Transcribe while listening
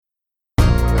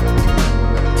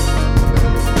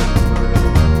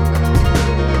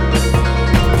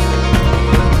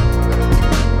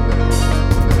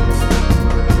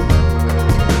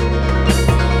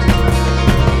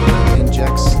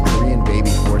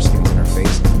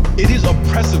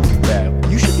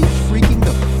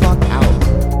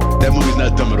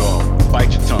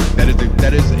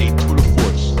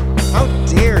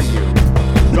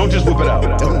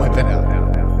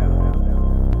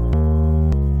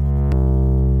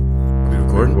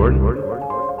Gordon.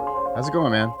 How's it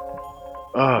going, man?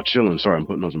 Chilling. Sorry, I'm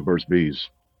putting on some Burt's Bees.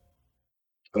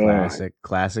 Uh,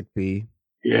 Classic P.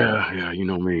 yeah, you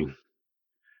know me.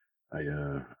 I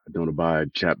don't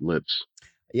abide chapped lips.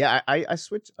 Yeah, I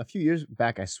switched a few years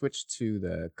back. I switched to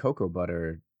the cocoa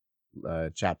butter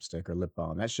chapstick or lip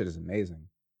balm. That shit is amazing.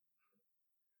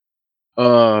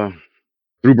 Uh,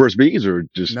 through Burt's Bees or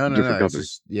just No. different It's company?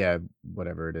 just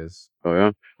whatever it is. Oh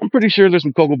yeah, I'm pretty sure there's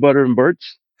some cocoa butter in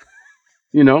Burt's.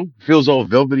 Feels all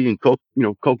velvety and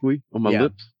cocoa-y on my Yeah,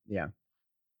 lips. yeah.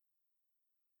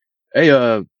 Hey,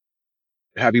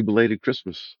 happy belated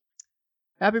Christmas.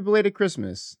 Happy belated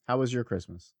Christmas. How was your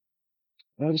Christmas?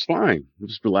 It was fine. I'm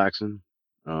just relaxing.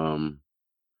 Um,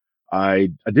 I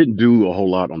didn't do a whole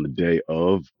lot on the day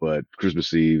of, but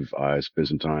Christmas Eve I spent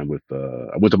some time with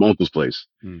I went to my uncle's place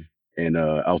Hmm. in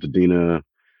Altadena,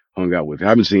 hung out with. I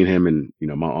haven't seen him and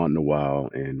my aunt in a while,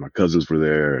 and my cousins were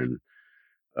there, and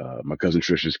my cousin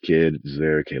Trisha's kid is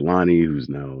there, Kaylani, who's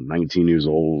now 19 years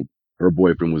old. Her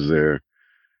boyfriend was there.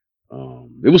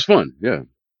 It was fun, yeah,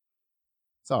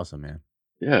 It's awesome, man.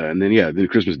 yeah. And then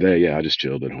Christmas Day, yeah, I just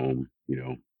chilled at home,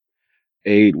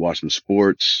 ate, watched some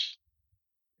sports,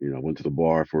 went to the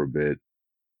bar for a bit.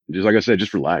 Just like I said,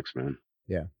 just relax, man.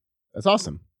 Yeah, that's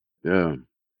awesome. Yeah.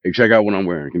 Hey, check out what I'm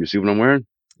wearing. Can you see what I'm wearing?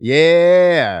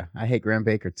 Yeah, I hate Graham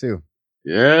Baker too.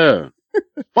 Yeah.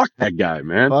 Fuck that guy,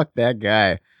 man. Fuck that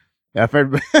guy. Yeah,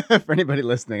 for for anybody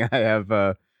listening, I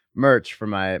have merch for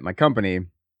my company.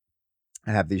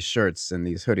 I have these shirts and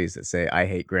these hoodies that say "I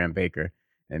hate Graham Baker,"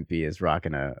 and B is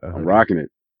rocking a I'm hoodie. rocking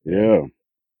it. Yeah.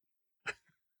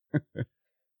 Yeah. Um,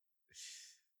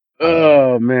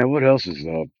 Oh man, what else is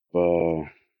up?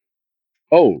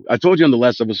 Oh, I told you on the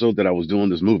last episode that I was doing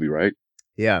this movie, right?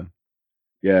 yeah,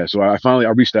 Yeah. So I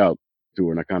reached out to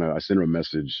her and I sent her a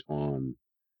message on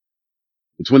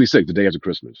the 26th, the day after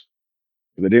Christmas,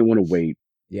 because I didn't want to wait,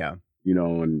 yeah,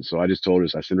 and so I just told her,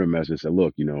 I sent her a message, said,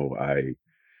 look, I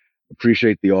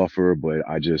appreciate the offer, but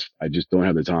I just don't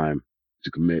have the time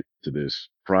to commit to this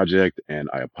project, and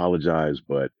I apologize,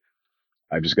 but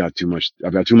I've just got too much.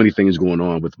 I've got too many things going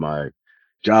on with my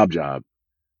job,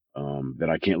 that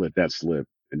I can't let that slip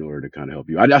in order to kind of help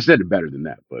you. I said it better than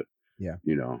that, but yeah.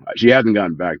 she hasn't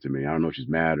gotten back to me. I don't know if she's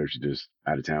mad or she's just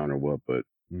out of town or what, but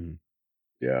Mhm.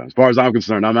 yeah, as far as I'm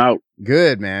concerned, I'm out.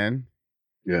 Good, man.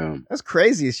 Yeah, That's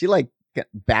crazy. She like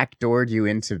backdoored you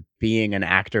into being an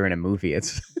actor in a movie.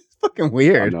 It's, it's fucking I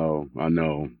weird. know, I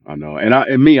know, I know. I,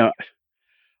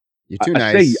 You're too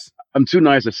I say nice. I'm too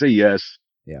nice. I say yes,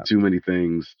 Yeah, too many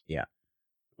things. yeah,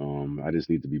 I just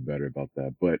need to be better about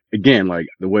that. But again, like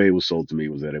the way it was sold to me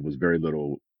was that it was very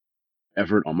little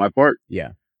effort on my part.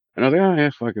 yeah, And I was like, oh yeah,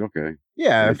 fuck it, okay. And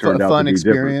yeah. it turned out to Fun be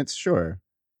different. experience, sure.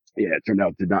 Yeah, it turned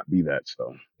out to not be that.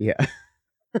 So Yeah,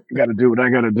 I got to do what I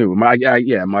got to do.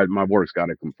 My work's got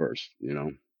to come first.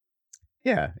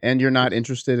 yeah. And you're not 'Cause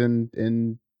interested in being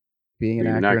an being an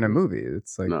actor in a actor, movie.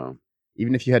 It's like no,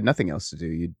 even if you had nothing else to do,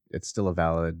 you it's still a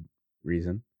valid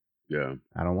reason. yeah,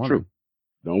 I don't want true. to.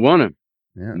 Don't want to.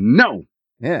 Yeah, No,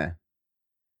 yeah.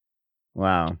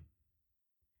 Wow,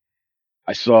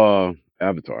 I saw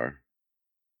Avatar.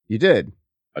 you did,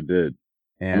 I did.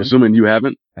 I'm and assuming you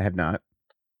haven't. I have not.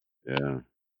 Yeah.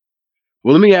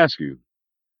 Well, let me ask you,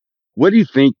 what do you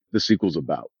think the sequel's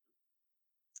about?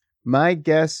 My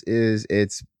guess is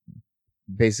it's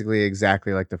basically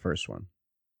exactly like the first one.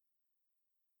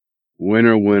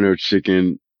 Winner, winner,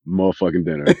 chicken, motherfucking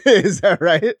dinner. Is that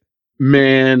right?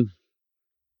 Man,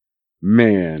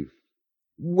 man.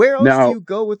 Where else do Now, you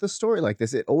go with a story like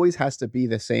this? It always has to be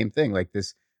the same thing. Like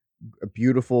this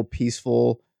beautiful,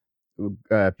 peaceful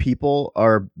people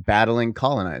are battling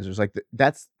colonizers. Like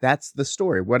that's the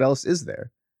story. What else is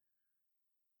there?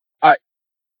 I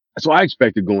so I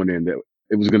expected going in that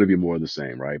it was going to be more of the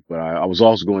same, right? But I was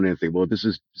also going in and think, well, this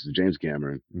is James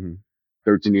Cameron, Hmm.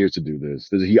 13 years to do this.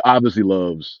 He obviously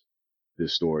loves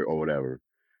this story or whatever.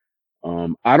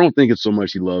 I don't think it's so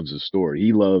much he loves the story.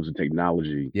 He loves the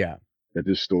technology Yeah, that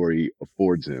this story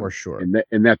affords for him, sure.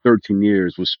 and that 13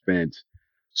 years was spent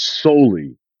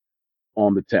solely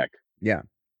on the tech Yeah,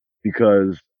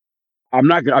 because I'm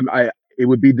not gonna. It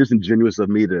would be disingenuous of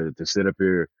me to sit up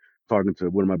here talking to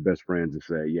one of my best friends and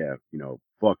say, yeah,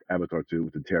 fuck Avatar 2.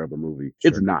 It's a terrible movie.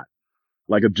 It's sure. not.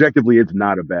 Like objectively, it's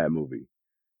not a bad movie.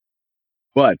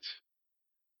 But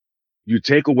you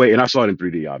take away, and I saw it in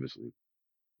 3D, obviously.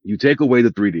 You take away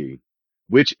the 3D,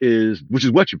 which is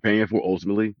what you're paying for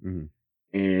ultimately, Hmm.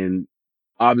 and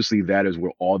obviously that is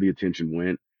where all the attention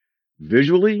went.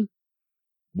 Visually,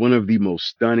 one of the most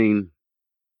stunning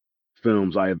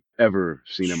films I have ever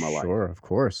seen in my life. Sure, of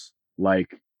course.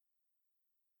 Like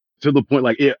to the point,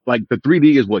 like the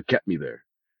 3D is what kept me there.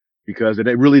 because it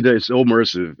really does so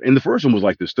immersive. And the first one was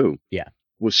like this too. Yeah.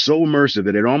 Was so immersive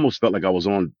that it almost felt like I was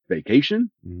on vacation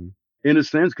Mhm. in a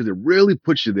sense because it really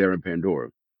puts you there in Pandora.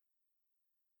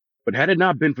 But had it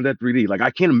not been for that 3D, like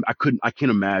I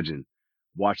can't imagine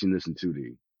watching this in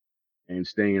 2D and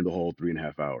staying in the whole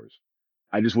 3.5 hours.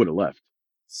 I just would have left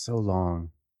So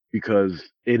long. because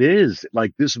it is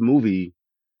like this movie.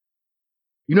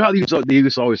 You know how they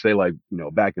used to always say, like,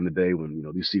 back in the day when,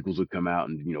 these sequels would come out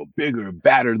and, bigger,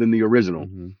 badder than the original,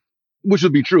 Mhm. which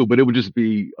would be true, but it would just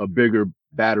be a bigger,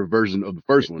 badder version of the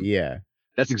first one. Yeah.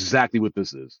 That's exactly what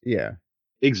this is. Yeah.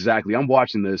 Exactly. I'm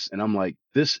watching this and I'm like,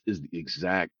 this is the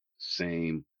exact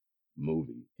same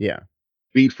movie, Yeah.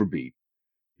 beat for beat.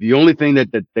 The only thing that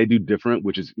they do different,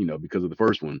 which is, because of the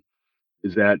first one,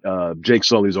 is that Jake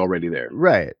Sully's already there.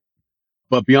 Right.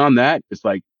 But beyond that, it's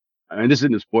like, I mean, this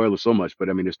isn't a spoiler so much, but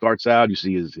I mean, it starts out, you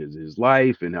see his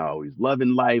life and how he's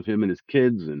loving life, him and his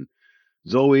kids and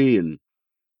Zoe. And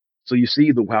so you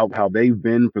see how they've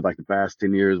been for like the past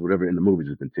 10 years, whatever in the movies,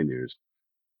 it's been 10 years.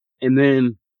 And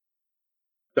then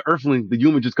the Earthling, the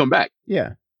humans just come back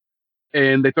Yeah.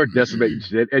 and they start decimating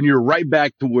shit. And you're right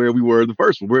back to where we were in the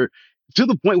first one. We're to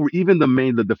the point where even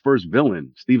the first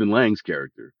villain, Stephen Lang's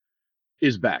character,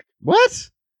 is back. What?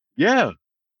 Yeah.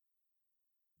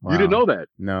 You didn't Wow. know that.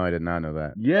 No, I did not know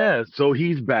that. Yeah. So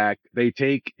he's back. They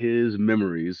take his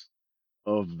memories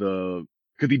of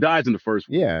because he dies in the first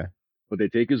one, Yeah. but they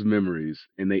take his memories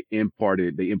and they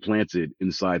implant it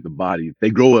inside the body.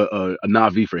 They grow a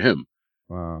Navi for him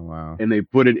Wow, wow. and they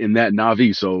put it in that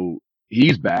Navi. So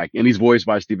he's back and he's voiced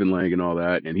by Stephen Lang and all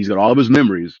that. And he's got all of his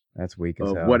memories That's weak as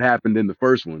of what hell. happened in the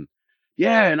first one.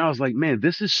 Yeah. And I was like, man,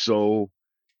 this is so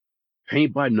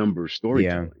paint by number Yeah.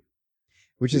 storytelling,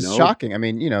 Which you is know? shocking. I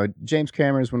mean, James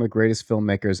Cameron is one of the greatest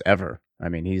filmmakers ever. I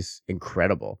mean, he's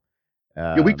incredible.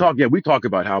 Um, Yeah, we talk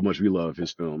about how much we love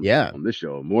his films yeah. on this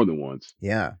show more than once.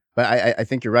 Yeah. But I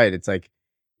think you're right. It's like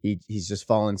he's just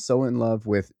fallen so in love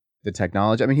with the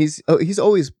technology. I mean, he's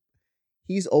always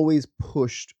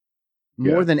pushed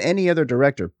more Yeah. than any other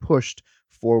director, pushed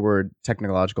forward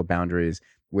technological boundaries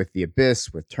with The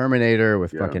Abyss, with Terminator,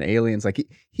 with Yeah. fucking Aliens. Like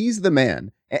he's the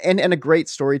man, and a great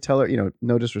storyteller.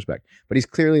 No disrespect, but he's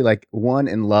clearly like one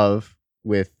in love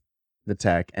with the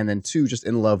tech, and then two just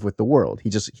in love with the world. He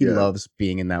Yeah. loves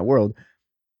being in that world,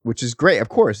 which is great. Of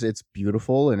course, it's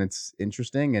beautiful and it's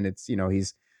interesting, and it's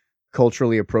he's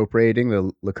culturally appropriating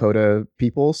the Lakota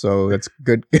people, so that's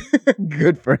good.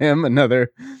 Good for him.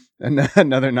 Another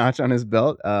notch on his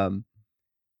belt.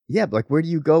 Yeah, but like, where do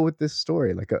you go with this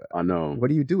story? Like, I know. what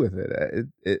do you do with it?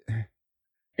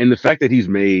 And the fact that he's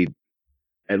made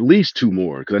at least two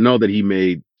more, because I know that he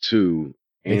made two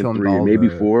They and filmed three and all maybe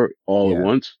the four all at yeah,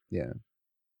 once. yeah.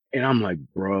 And I'm like,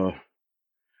 bruh.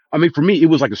 I mean, for me, it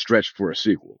was like a stretch for a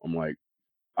sequel. I'm like,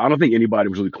 I don't think anybody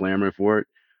was really clamoring for it,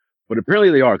 but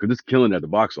apparently they are because it's killing at the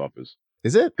box office.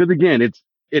 Is it? Because again, it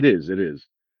is.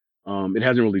 It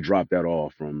hasn't really dropped at all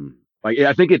from like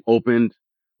I think it opened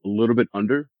a little bit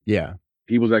under Yeah,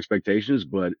 people's expectations,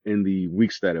 but in the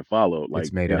weeks that have followed, it's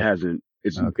like made it up. hasn't.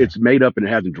 Okay, It's made up and it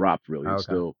hasn't dropped really. It's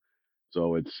okay. still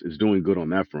so it's doing good on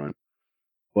that front.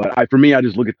 But for me, I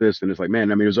just look at this and it's like,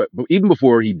 man, I mean, even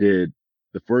before he did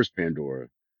the first Pandora,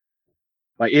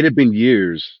 like it had been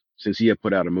years since he had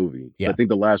put out a movie. I Yeah, think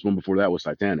the last one before that was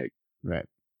Titanic. right.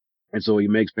 And so he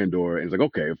makes Pandora and it's like,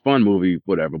 okay, a fun movie,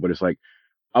 whatever. But it's like,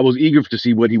 I was eager to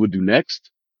see what he would do next.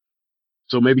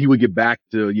 So maybe he would get back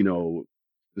to,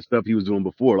 the stuff he was doing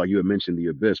before. Like you had mentioned The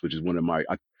Abyss, which is one of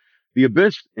The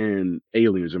Abyss and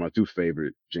Aliens are my two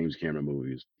favorite James Cameron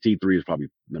movies. T3 is probably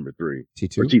number three or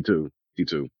T2. T2,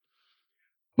 T2.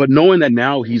 But knowing that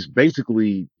now he's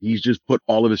just put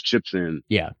all of his chips in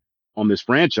Yeah, on this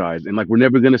franchise, and like we're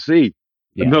never gonna see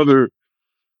yeah, another,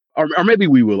 or maybe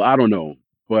we will. I don't know,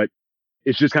 but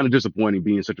it's just kind of disappointing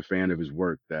being such a fan of his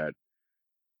work that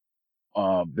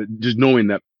just knowing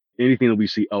that anything that we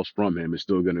see else from him is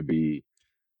still gonna be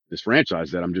this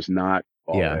franchise that I'm just not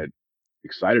all yeah. that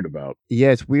excited about.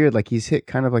 Yeah, it's weird. Like he's hit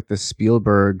kind of like the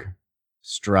Spielberg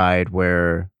stride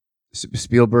where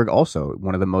Spielberg also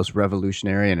one of the most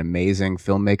revolutionary and amazing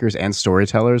filmmakers and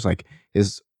storytellers. Like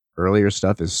his earlier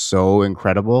stuff is so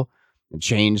incredible and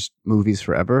changed movies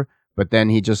forever. But then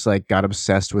he just like got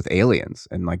obsessed with aliens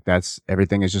and like that's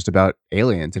everything is just about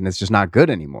aliens and it's just not good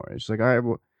anymore. It's just like, all right,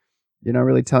 well, you're not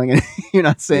really telling it, you're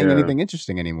not saying Yeah, anything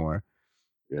interesting anymore.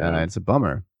 yeah, It's a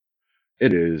bummer.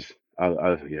 it is.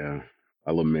 Yeah,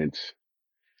 I lament.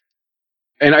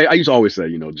 And I used to always say,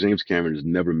 James Cameron has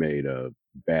never made a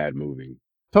bad movie,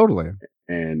 Totally.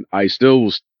 and I still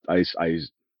was. I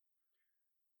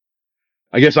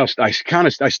I guess I kind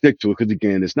of I stick to it because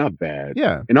again, it's not bad.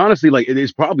 Yeah. And honestly, like it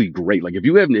is probably great. Like if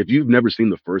you've never seen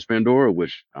the first Pandora,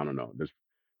 which I don't know, there's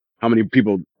how many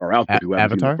people are out there who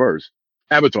haven't seen the Avatar? first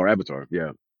Avatar,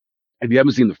 yeah. If you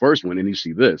haven't seen the first one and you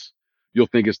see this, you'll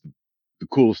think it's the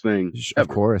coolest thing Of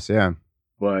ever. course, yeah.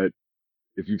 But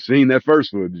if you've seen that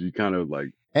first one, you kind of like,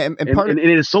 And and, part of and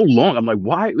and it's so long. I'm like,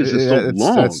 why is this so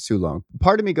long? that's too long.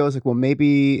 Part of me goes like, well,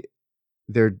 maybe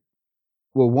they're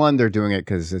well, one, they're doing it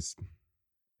because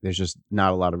there's just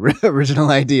not a lot of original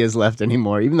ideas left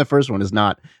anymore. Even the first one is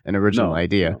not an original No,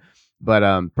 idea, no,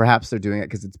 but perhaps they're doing it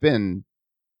because it's been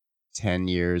 10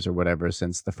 years or whatever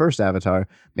since the first Avatar.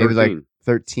 Maybe like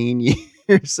 13, 13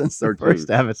 years since the 13. first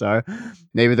Avatar.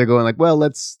 Maybe they're going like, well,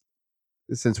 let's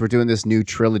since we're doing this new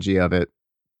trilogy of it,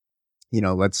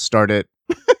 let's start it.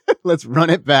 Let's run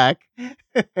it back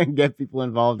and get people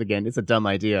involved again. It's a dumb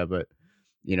idea, but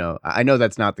I know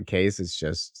that's not the case. It's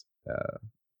just,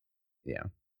 yeah,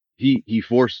 He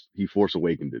force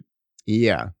awakened it.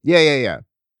 yeah, yeah, yeah, yeah.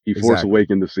 He force Exactly,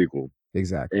 awakened the sequel.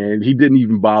 exactly. And he didn't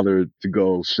even bother to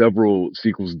go several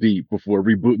sequels deep before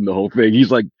rebooting the whole thing.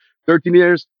 He's like, 13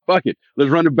 years? Fuck it.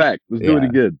 Let's run it back. Let's do it Yeah,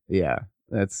 again. yeah.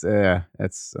 That's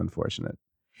unfortunate.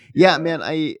 Yeah, Yeah. man.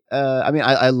 I mean,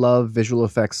 I love visual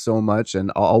effects so much,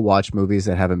 and I'll watch movies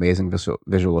that have amazing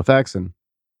visual effects. And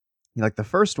like the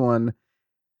first one,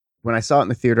 when I saw it in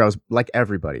the theater, I was like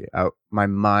everybody. My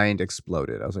mind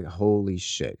exploded. I was like, "Holy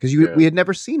shit!" Because Yeah. we had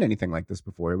never seen anything like this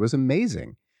before. It was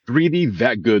amazing. 3D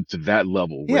that good to that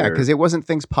level Yeah, where, because it wasn't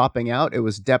things popping out, it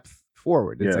was depth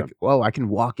forward. It's yeah, like, "Whoa, I can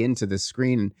walk into this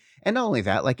screen." And not only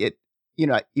that, like,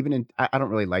 even in I don't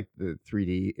really like the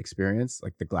 3D experience,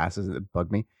 like, the glasses that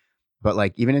bug me, but,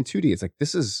 like, even in 2D, it's like,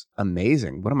 "This is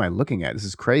amazing. What am I looking at? This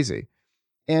is crazy."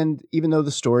 And even though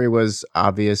the story was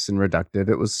obvious and reductive,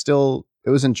 it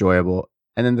was enjoyable.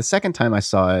 And then the second time I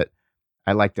saw it,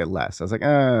 I liked it less. I was like,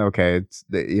 "Oh, okay, it's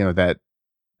that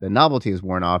the novelty is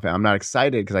worn off, and I'm not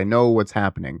excited because I know what's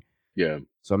happening." yeah.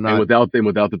 So I'm not. And without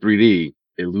the 3D,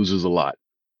 it loses a lot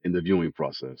in the viewing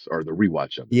process or the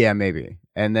rewatch of it. Yeah, maybe.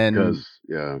 And then Because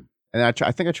yeah, I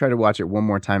think I tried to watch it one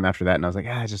more time after that, and I was like,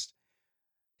 just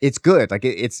it's good. Like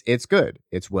it's good.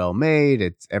 It's well made.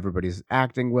 It's everybody's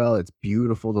acting well. It's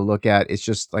beautiful to look at. It's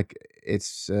just like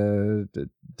it's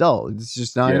dull. It's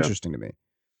just not yeah. interesting to me.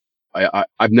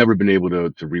 I've never been able to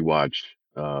rewatch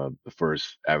the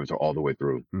first Avatar all the way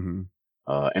through. Hmm.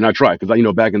 And I try because you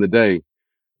know back in the day,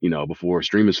 before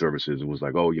streaming services, it was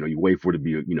like, oh, you wait for it to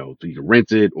be, so you can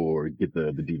rent it or get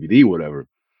the DVD, whatever.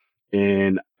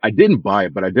 And I didn't buy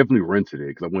it, but I definitely rented it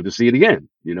because I wanted to see it again.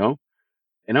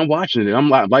 And I'm watching it. I'm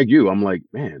like you. I'm like,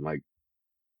 man, like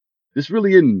this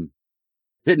really isn't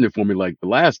hitting it for me like the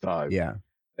last time. Yeah,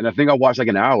 And I think I watched like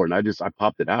an hour and I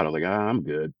popped it out. I was like, I'm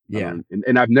good. I yeah, don't,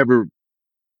 and I've never,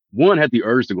 one, had the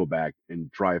urge to go back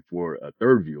and try it for a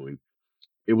third viewing.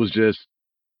 It was just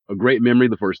a great memory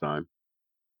the first time.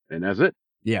 And that's it,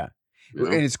 yeah. you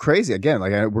know? And it's crazy again.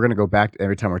 Like we're gonna go back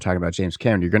every time we're talking about James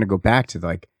Cameron. You're gonna go back to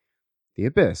like The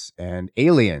Abyss and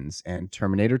Aliens and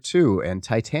Terminator 2 and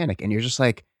Titanic, and you're just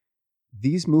like,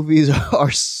 these movies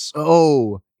are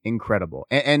so incredible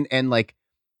and like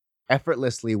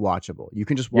effortlessly watchable. You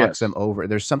can just watch them Yes. over.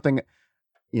 There's something,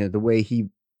 the way he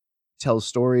tells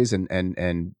stories and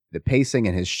the pacing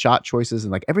and his shot choices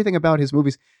and like everything about his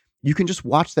movies. You can just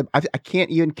watch them. I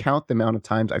can't even count the amount of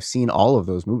times I've seen all of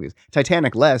those movies.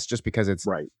 Titanic less, just because it's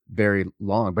Right. very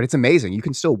long, but it's amazing. You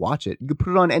can still watch it. You can put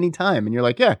it on any time, and you're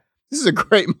like, yeah, this is a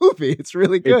great movie. It's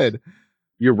really It's, good.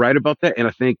 you're right about that. And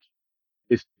I think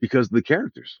it's because of the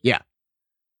characters. Yeah.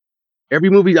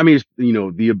 Every movie, I mean,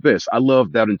 The Abyss. I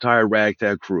love that entire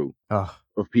ragtag crew Oh,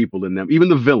 of people in them. Even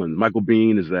the villain, Michael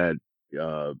Bean, is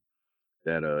uh,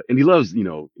 and he loves,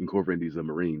 incorporating these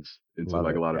Marines into love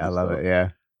like a it. lot of Yeah, I his love stuff. it. Yeah.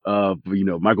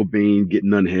 But, Michael Bean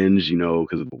getting unhinged,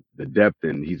 because of the depth,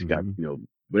 and he's got, Hmm.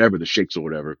 whatever the shakes or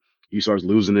whatever. He starts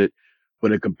losing it.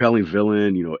 But a compelling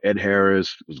villain, Ed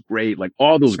Harris was great. Like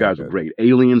all those So guys were good. great.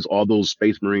 Aliens, all those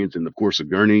Space Marines, and of course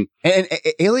Sigourney. And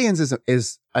Aliens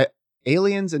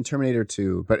Aliens and Terminator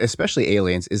 2, but especially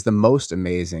Aliens is the most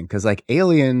amazing because like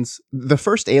Aliens, the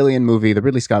first Alien movie, the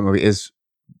Ridley Scott movie is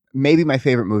maybe my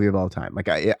favorite movie of all time. Like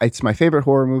it's my favorite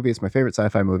horror movie, it's my favorite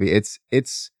sci-fi movie.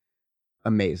 It's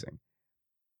amazing.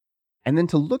 And then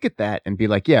to look at that and be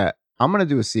like, yeah, I'm going to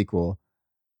do a sequel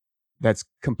that's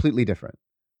completely different,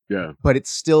 Yeah, but it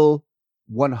still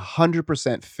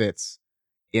 100% fits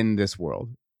in this world.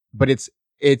 But it's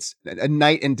a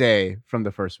night and day from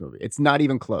the first movie. It's not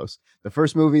even close. The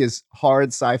first movie is hard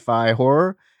sci-fi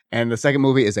horror, and the second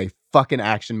movie is a fucking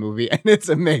action movie, and it's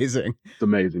amazing. it's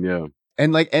amazing. Yeah,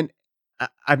 And like, and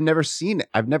I've never seen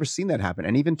that happen.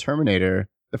 And even Terminator.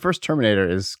 the first Terminator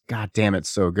is, god damn it,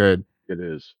 so good. It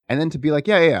is. And then to be like,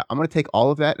 yeah, I'm gonna take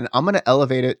all of that and I'm gonna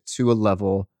elevate it to a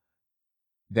level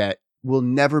that will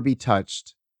never be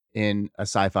touched in a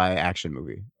sci-fi action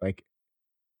movie. Like,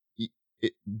 y-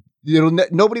 it,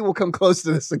 nobody will come close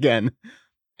to this again,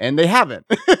 and they haven't.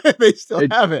 They still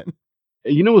It, haven't.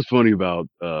 you know what's funny about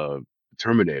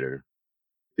Terminator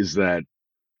is that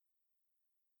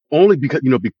only because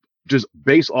just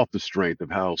based off the strength of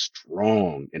how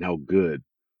strong and how good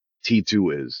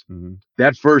T2 is. Mhm.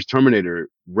 That first Terminator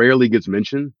rarely gets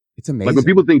mentioned. It's Like when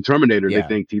people amazing. think Terminator, they Yeah,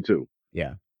 think T2.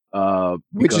 yeah.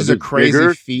 Which Because is a it's crazy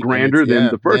bigger, feat in its grander than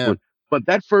yeah, the first yeah. one. But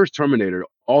that first Terminator,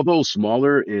 although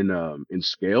smaller in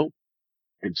scale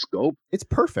and scope, It's is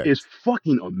perfect.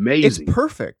 fucking It's amazing.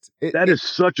 perfect. That is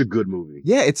such a good movie.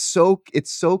 Yeah, it's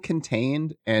so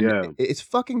contained and Yeah. it's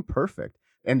fucking perfect.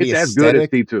 And the It's as good as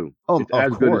aesthetic, T2. oh, It's of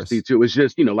as good as course. T2. It's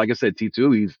just, like I said,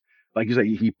 T2, he's like you said,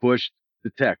 he pushed the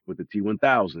tech with the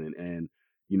T1000 and,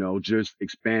 just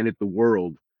expanded the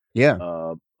world Yeah,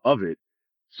 uh, of it.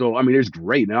 So, I mean, it's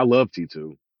great. And I love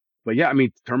T2. But yeah, I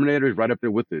mean, Terminator is right up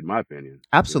there with it, in my opinion.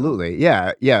 absolutely.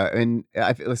 Yeah, yeah. And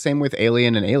I feel the same with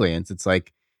Alien and Aliens. It's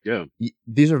like Yeah.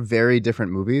 these are very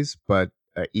different movies, but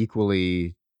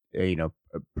equally,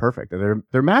 perfect.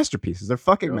 They're masterpieces. They're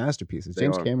fucking Yep. masterpieces. They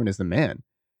James are. Cameron is the man.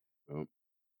 Yep.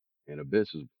 And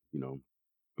Abyss is,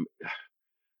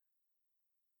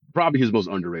 probably his most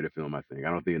underrated film, I think.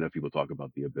 I don't think enough people talk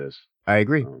about The Abyss. I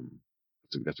agree. Um,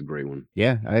 that's a great one.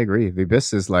 Yeah, I agree. The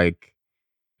Abyss is like,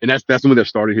 And that's the one that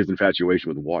started his infatuation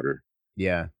with water.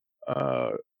 yeah,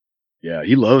 Uh, yeah,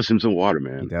 he loves him some water, he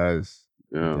man. does.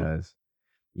 He Yeah. does.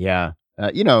 Yeah.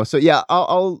 So yeah,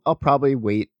 I'll probably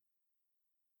wait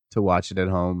to watch it at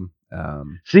home.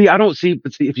 See, I don't see,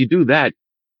 but see, if you do that,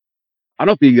 I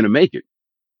don't think you're gonna make it.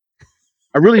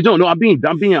 I really don't. No, I'm being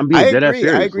dead ass I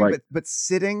serious. agree, Like, but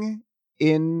sitting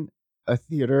in a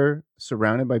theater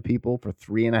surrounded by people for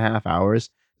 3.5 hours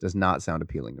does not sound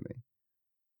appealing to me.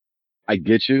 I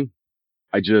get you.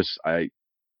 I just, for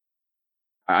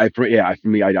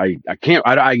me, I can't,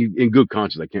 in good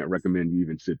conscience, I can't recommend you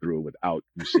even sit through it without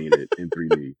you seeing it in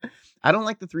 3D. I don't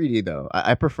like the 3D though.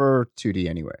 I prefer 2D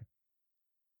anyway.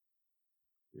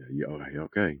 Yeah, yeah,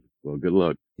 okay. Well, good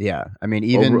luck. Yeah. I mean,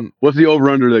 Over, even what's the over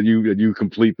under that you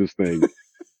complete this thing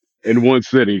in one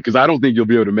sitting? Because I don't think you'll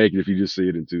be able to make it if you just see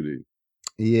it in 2D.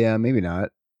 yeah, maybe not.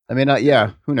 I mean, Yeah,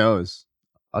 yeah, who knows?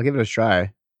 I'll give it a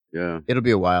try. yeah, It'll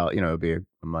be a while, it'll be a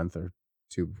month or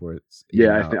two before it's even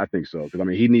yeah. out. I think so. Because I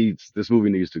mean, this movie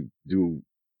needs to do.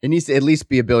 It needs to at least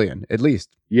be a billion, at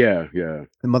least. Yeah, yeah.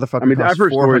 The I motherfucker mean, I've costs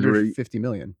heard stories where, 450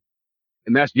 million.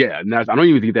 and that's yeah, and that's I don't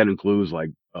even think that includes like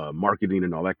marketing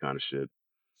and all that kind of shit.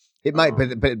 It might,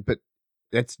 but Um,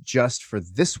 that's just for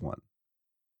this one.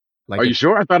 are Like you it's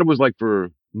sure? I thought it was like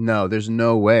for. no, there's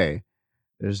no way.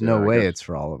 There's no Yeah, I way guess. it's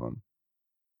for all of them.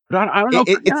 But I don't know.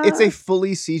 It's Yeah, a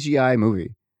fully CGI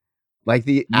movie. Like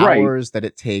the right. hours that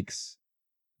it takes,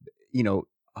 you know,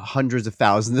 hundreds of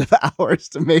thousands of hours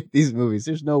to make these movies.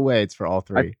 There's no way it's for all I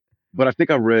three. but I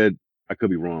think I read. I could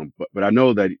be wrong, but I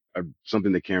know that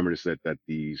something that Cameron has said that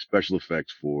the special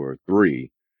effects for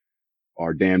 3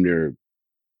 are damn near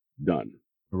done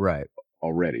Right.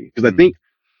 already. Because I Hmm. think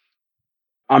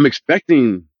I'm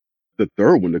expecting the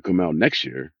third one to come out next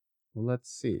year, Well, let's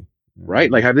see. right?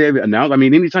 Like, have they ever announced? I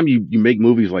mean, anytime you make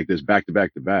movies like this back to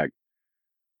back to back,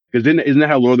 because then isn't that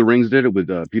how Lord of the Rings did it with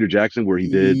Peter Jackson, where he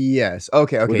did Yes.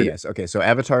 Okay. was Okay. it Yes. Okay. So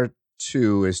Avatar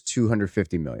 2 is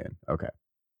 250 million. Okay.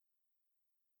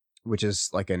 Which is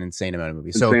like an insane amount of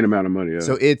movies. insane amount of money? Yeah,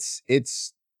 So I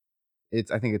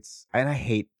think it's and I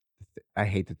hate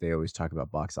that they always talk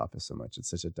about box office so much. It's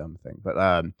such a dumb thing. But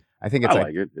I think I it's like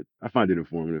like it. I find it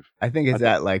informative. I think I it's think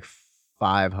at like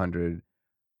 500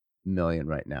 million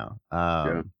right now.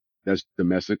 yeah, that's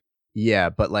domestic. Yeah,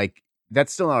 but like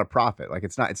that's still not a profit. Like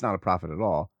it's not a profit at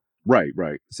all. Right,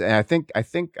 right. So and I think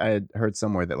I had heard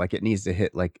somewhere that like it needs to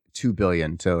hit like 2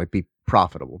 billion to like be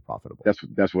profitable,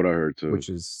 That's what I heard too. which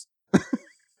is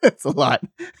it's a lot.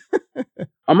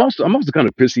 I'm also kind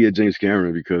of pissy at James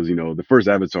Cameron because the first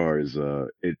Avatar is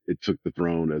it took the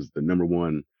throne as the number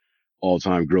one all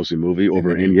time grossing movie And over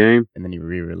then he Endgame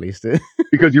re-released it.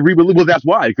 because you re well that's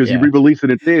why because you Yeah, re-released it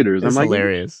in theaters. I'm it's like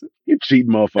hilarious. you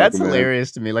cheating That's motherfucker, man.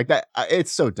 hilarious to me. Like that,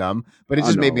 it's so dumb, but it I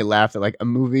just made me know, laugh that like a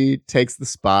movie takes the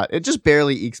spot. It just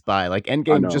barely ekes by. Like I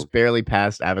Endgame know. just barely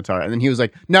passed Avatar, and then he was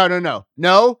like, "No, no, no,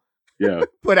 no, Yeah,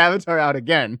 put Avatar out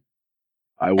again."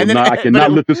 I will And then, not. I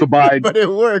cannot let this abide. but it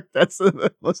worked. That's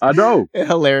the most I know.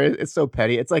 hilarious. It's so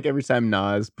petty. It's like every time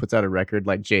Nas puts out a record,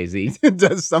 like Jay Z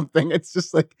does something. It's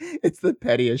just like it's the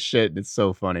pettiest shit. It's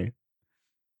so funny.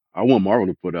 I want Marvel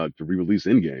to put out to re-release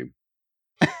Endgame.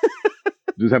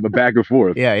 Just have a back and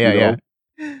forth, Yeah, you yeah, know?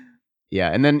 yeah. Yeah,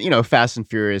 and then, Fast and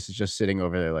Furious is just sitting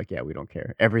over there like, "Yeah, we don't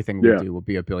care. Everything we Yeah, do will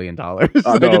be $1 billion." I Like, it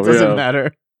know. doesn't Yeah.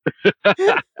 matter.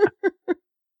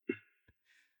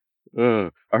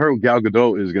 I heard Gal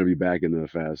Gadot is gonna be back in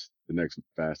the next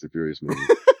Fast and Furious movie.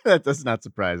 That's not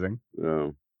surprising. Yeah,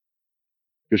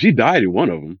 because she died in one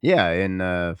of them. Yeah,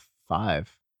 in,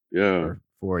 5 Yeah, or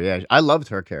 4, yeah. I loved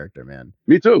her character, man.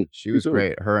 me too. She Me was too.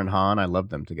 great. Her and Han, I loved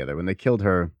them together. When they killed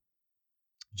her,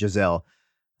 Giselle,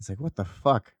 it's like, "What the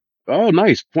fuck?" Oh,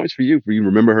 nice points for you.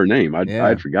 Remember her name? I Yeah,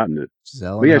 had forgotten it.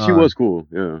 Giselle But and yeah, she was Han. cool.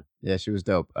 Yeah, Yeah, she was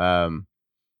dope.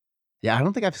 Yeah, I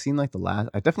don't think I've seen, like, the last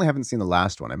I definitely haven't seen the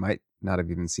last one. I might not have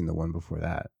even seen the one before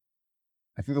that.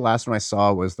 I think the last one I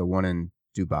saw was the one in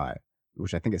Dubai,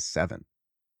 which I think is 7.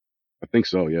 I think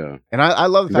so. Yeah, And I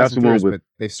love because Fast that's and the one Furious, with but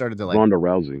they've started to, like Ronda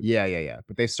Rousey. yeah, yeah, yeah,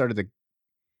 but they've started to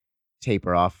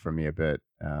taper off for me a bit.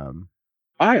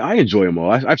 I enjoy them all.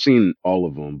 I've seen all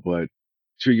of them, but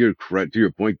to your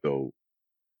point though,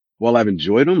 while I've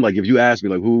enjoyed them, like if you ask me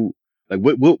like who, like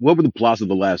what were the plots of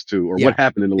the last two, or what Yeah,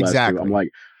 happened in the last two, I'm exactly. like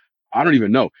I don't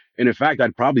even know. And in fact,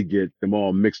 I'd probably get them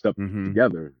all mixed up Mhm.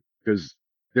 together because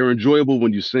they're enjoyable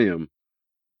when you see them.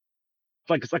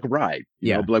 It's like a ride,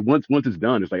 you know. Yeah, But like once it's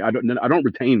done, it's like I don't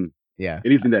retain yeah.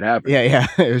 anything that happened. Yeah, yeah.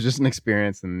 It was just an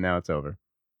experience, and now it's over.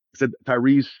 I said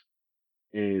Tyrese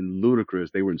and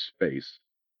Ludacris, they were in space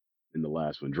in the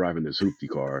last one, driving this hoopty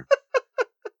car.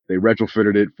 They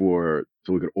retrofitted it for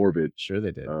so it could orbit. Sure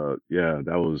they did. Yeah, yeah,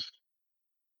 that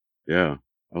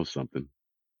was something.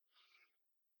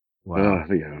 Wow,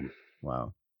 Yeah.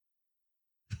 wow.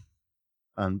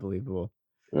 Unbelievable.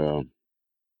 Uh,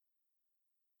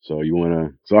 so you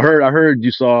wanna? So I heard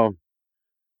you saw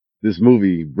this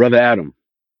movie, Brother Adam.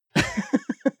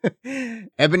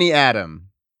 Ebony Adam.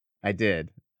 I did.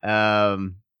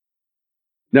 Um,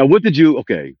 Now, what did you?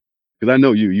 Okay, because I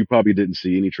know you. You probably didn't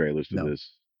see any trailers for no.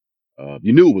 this.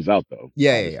 You knew it was out though,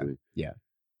 Yeah, yeah, yeah. obviously. Yeah.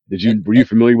 Did And you? Were you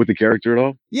familiar with the character at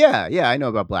all? yeah, yeah, I know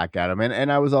about Black Adam,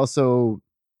 and I was also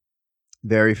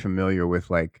very familiar with,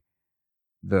 like,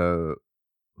 the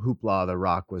hoopla The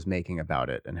Rock was making about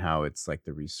it and how it's, like,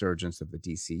 the resurgence of the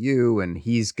DCU, and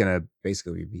he's gonna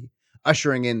basically be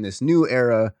ushering in this new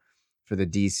era for the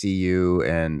DCU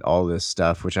and all this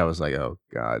stuff, which I was like, "Oh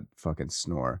god, fucking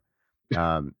snore."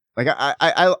 Like,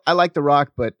 I like The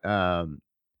Rock, but,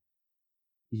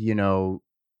 you know,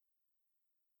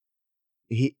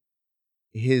 he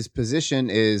his position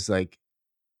is, like,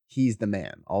 he's the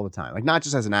man all the time. Like, not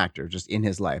just as an actor, just in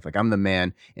his life. Like, I'm the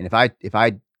man, and if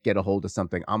I get a hold of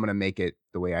something, I'm gonna make it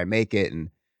the way I make it, and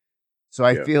so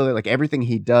I Yeah. feel that, like, everything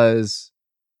he does,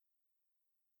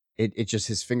 it just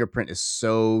his fingerprint is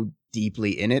so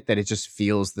deeply in it that it just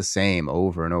feels the same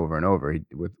over and over and over,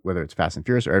 with whether it's Fast and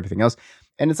Furious or everything else.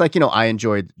 And it's like, I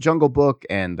enjoyed Jungle Book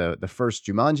and the first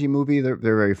Jumanji movie. They're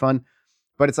very fun.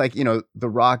 But it's like, The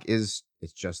Rock it's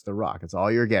just The Rock. It's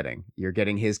all you're getting. You're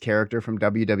getting his character from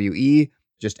WWE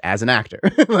just as an actor.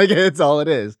 Like, it's all it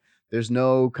is. There's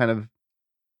no kind of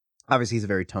obviously he's a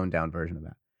very toned down version of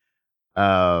that.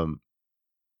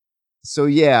 So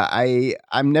yeah,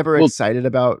 I'm never Well, excited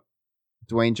about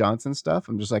Dwayne Johnson stuff.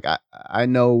 I'm just like, I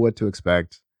know what to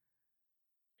expect.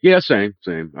 yeah, same.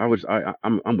 I'm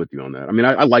with you on that. I mean,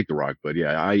 I like The Rock, but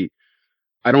yeah, I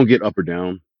don't get up or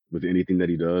down with anything that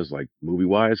he does, like movie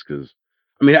wise, because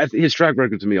I mean, his track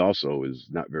record to me also is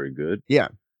not very good. Yeah.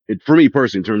 It for me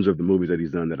personally, in terms of the movies that he's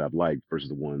done that I've liked versus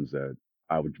the ones that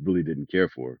really didn't care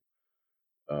for.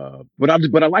 But I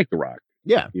like The Rock.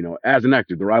 Yeah, You know, as an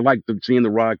actor, I like seeing The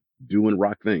Rock doing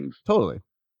rock things. totally.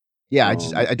 Yeah,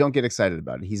 I Um, don't get excited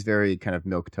about it. He's very kind of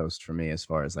milk toast for me as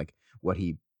far as like what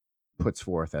he puts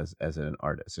forth as an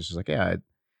artist. It's just like, yeah,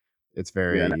 it's yeah,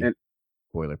 very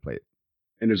boilerplate.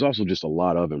 and there's also just a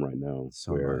lot of him right now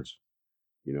So where much.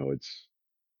 it's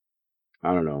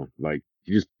I don't know, like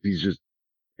he's just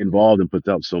involved and puts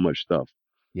out so much stuff.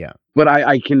 Yeah. But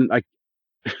I'm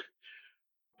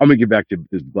gonna get back to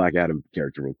this Black Adam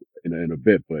character in a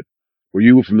bit. But were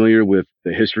you familiar with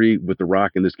the history with The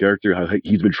Rock and this character? How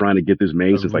he's been trying to get this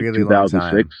made A since like really long time.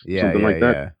 2006 or Yeah, something yeah, like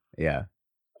that, yeah. Yeah.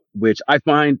 which I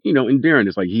find endearing.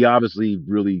 It's like he obviously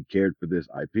really cared for this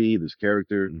IP, this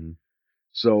character. Mhm.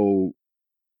 So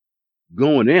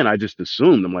going in, I just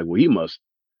assumed I'm like, well, he must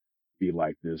be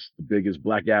like this, the biggest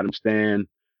Black Adam stan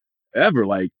ever.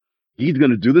 Like he's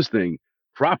gonna do this thing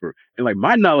proper. And like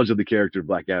my knowledge of the character of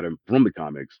Black Adam from the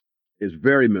comics is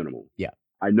very minimal. Yeah.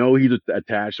 I know he's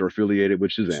attached or affiliated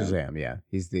with Shazam. Shazam, yeah.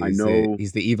 He's the I he's the know,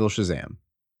 he's the evil Shazam.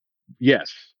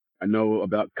 yes, I know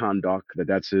about Kahndaq that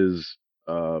that's his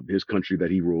country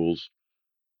that he rules,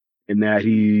 and that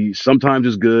he sometimes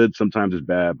is good, sometimes is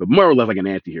bad, but more or less like an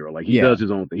anti-hero. Like he does Yeah.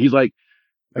 his own thing. He's like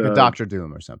Like a Doctor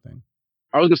Doom or something.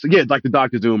 I was gonna say, yeah, like the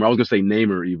Doctor Doom. I was gonna say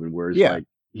Namor even, where it's Yeah. like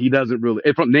he doesn't really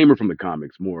from Namor from the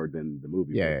comics more than the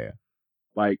movie, Yeah. but Yeah.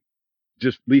 like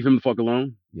just leave him the fuck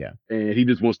alone, Yeah. and he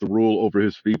just wants to rule over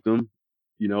his fiefdom,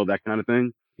 that kind of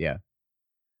thing. Yeah.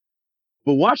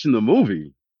 But watching the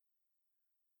movie,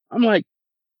 I'm like,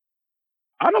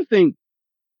 I don't think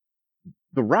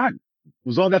The Rock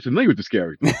was all that familiar with this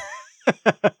character,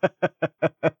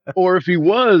 or if he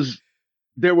was,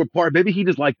 there were parts maybe he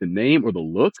just liked the name or the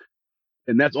look,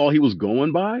 and that's all he was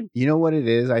going by. You know what it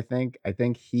is? I think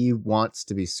he wants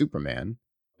to be Superman,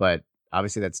 but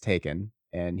obviously that's taken,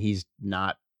 and he's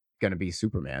not gonna be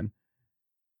Superman.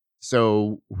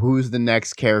 So who's the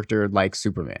next character like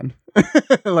Superman?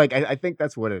 Like I think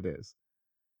that's what it is.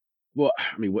 Well,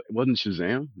 I mean, wasn't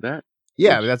Shazam that?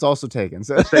 Yeah, but Which that's also taken.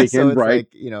 So that's so taken, it's right?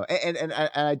 like, and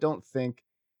I don't think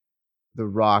The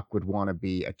Rock would wanna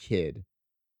be a kid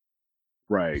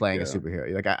Right. playing a Yeah.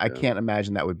 superhero. Like, I Yeah. can't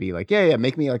imagine that would be like, "Yeah, yeah,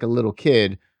 make me like a little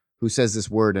kid who says this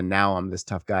word, and now I'm this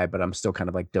tough guy, but I'm still kind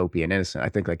of like dopey and innocent." I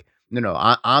think like, "No, no,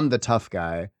 I'm the tough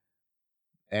guy,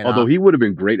 and I." Although he would have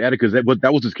been great at it because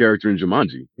that was his character in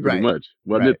Jumanji, pretty Right, much,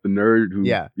 wasn't right. it? The nerd who,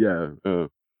 Yeah, yeah.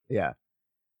 yeah.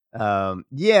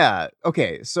 Yeah,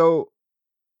 okay, so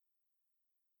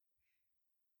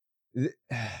th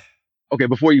Okay,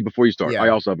 before you start, I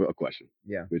yeah, also have a question,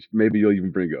 yeah. which maybe you'll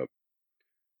even bring up.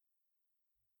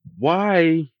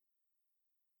 Why?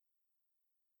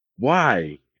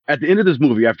 Why? At the end of this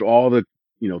movie, after all the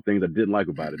things I didn't like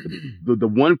about it, the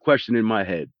one question in my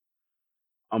head,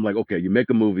 I'm like, okay, you make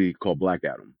a movie called Black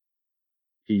Adam.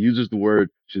 He uses the word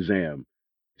Shazam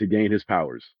to gain his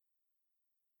powers.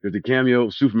 There's a cameo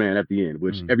of Superman at the end,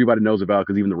 which Mhm, everybody knows about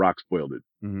because even The Rock spoiled it.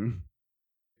 mhm.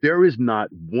 There is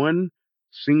not one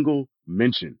single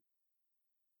mention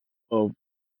of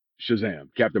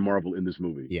Shazam, Captain Marvel in this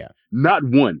movie. Yeah, Not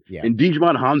one. yeah, And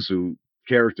Digimon Hansu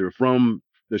character from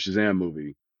the Shazam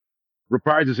movie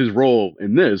reprises his role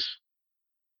in this.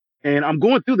 And I'm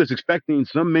going through this expecting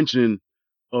some mention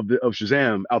of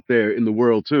Shazam out there in the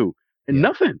world too. And yeah,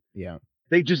 nothing. yeah,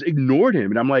 They just ignored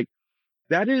him. And I'm like,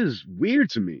 that is weird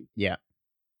to me. yeah,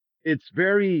 It's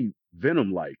very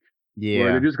Venom like,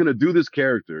 where they're yeah. just gonna do this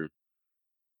character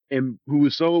and who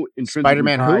is so intrinsically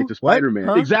Spider-Man tied who? to What? Spider-Man.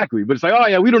 Huh? Exactly. But it's like, oh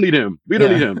yeah, we don't need him. We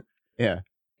don't need Yeah, him. yeah.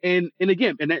 And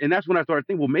again, and that's when I started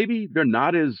thinking, well, maybe they're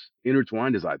not as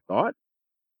intertwined as I thought,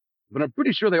 but I'm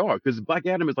pretty sure they are because Black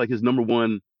Adam is like his number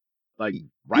one like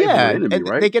rival or Yeah, enemy, and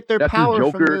right? they get their That's his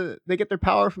power from Joker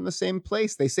the same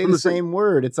place. They say from the the same. same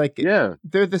word. It's like Yeah,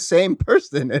 they're the same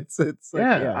person. It's like,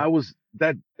 yeah. yeah. I was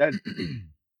that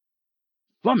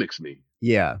flummoxed me,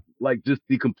 Yeah. like just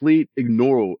the complete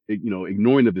ignoring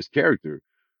of this character,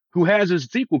 who has his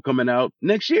sequel coming out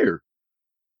next year,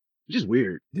 which is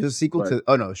weird. There's a sequel But to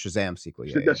oh, no, Shazam sequel.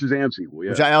 Yeah, yeah. that's Shazam sequel,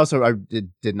 Which yeah, I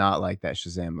did not like that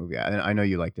Shazam movie. I know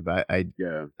you liked it, but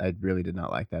yeah, I really did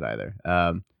not like that either.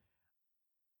 yeah.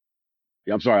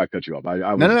 I'm sorry I cut you off. I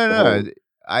No, no, was no, the no. whole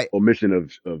I omission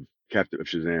of Captain of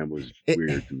Shazam was it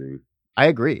weird to me. I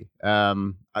agree.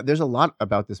 There's a lot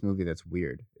about this movie that's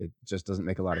weird. It just doesn't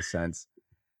make a lot of sense.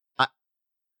 I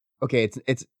Okay,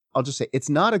 it's I'll just say it's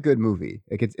not a good movie.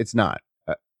 Like it's not.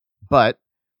 But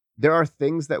there are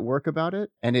things that work about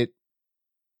it, and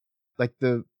like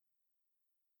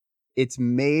it's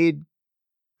made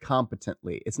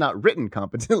competently. It's not written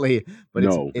competently, but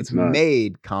it's No, it's it's not.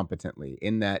 made competently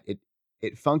in that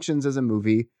it functions as a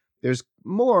movie. There's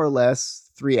more or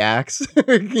less 3 acts,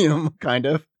 kind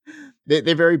of.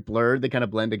 They're very blurred. They kind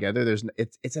of blend together.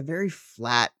 It's a very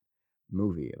flat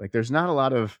movie. Like there's not a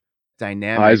lot of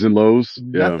dynamic. Highs and lows.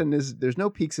 Yeah, There's no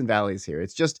peaks and valleys here.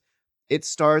 It's just it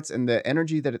starts, and the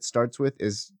energy that it starts with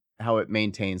is how it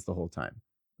maintains the whole time,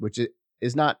 which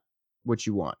is not what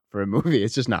you want for a movie.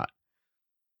 It's just not.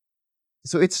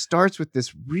 So it starts with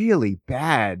this really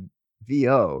bad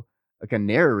VO, like a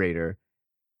narrator,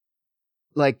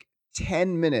 like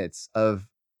 10 minutes of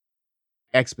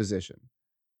exposition.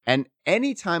 And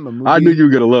anytime a I knew movie you were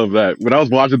gonna love that. When I was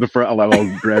watching the front, I'm like,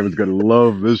 oh, Graham is gonna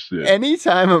love this shit.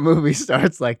 anytime a movie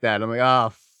starts like that, I'm like,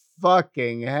 "Oh,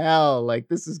 fucking hell, like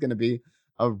this is going to be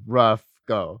a rough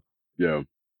go." Yeah,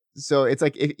 So it's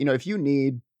like if you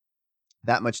need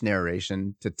that much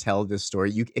narration to tell this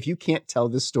story, if you can't tell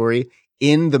this story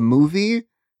in the movie,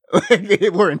 like,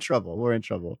 we're in trouble. We're in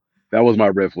trouble. that was my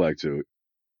red flag too.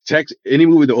 Text any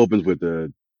movie that opens with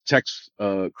the text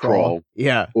Crawl. crawl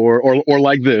Yeah. or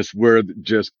like this where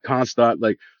just constant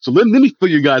like so let me fill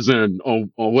you guys in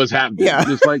on what's happening. Yeah.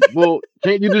 It's like, well,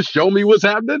 can't you just show me what's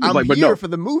happening? It's I'm like, but here no. for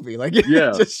the movie. Like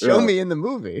Yeah, just show yeah. me in the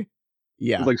movie. It's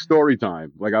Yeah. like story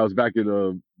time. Like I was back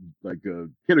in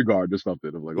kindergarten or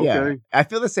something. I'm like, Yeah. okay, I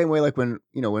feel the same way, like, when,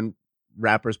 when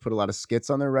rappers put a lot of skits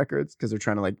on their records because 'cause they're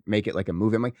trying to, like, make it like a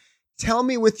movie. I'm like, "Tell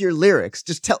me with your lyrics.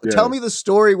 Just tell yeah, me the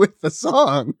story with the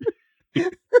song."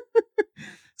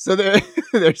 So there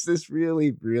there's this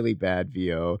really, really bad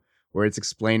VO where it's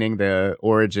explaining the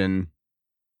origin,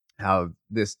 how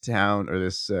this town or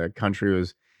this, country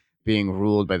was being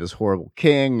ruled by this horrible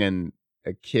king, and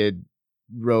a kid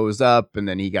rose up, and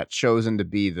then he got chosen to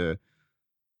be the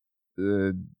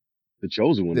the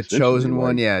chosen one the essentially. chosen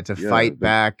one, Like, yeah, to yeah, fight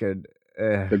back, and,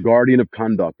 the guardian of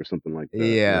conduct or something like that.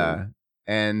 Yeah,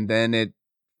 yeah,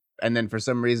 and then for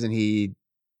some reason he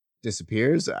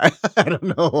disappears. I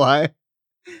don't know why.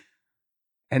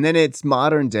 And then it's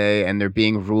modern day, and they're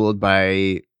being ruled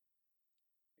by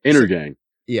Inner so Gang.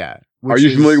 yeah, Are which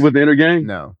you familiar is with the Inner Gang?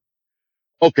 no.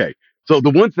 Okay, so the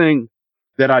one thing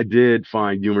that I did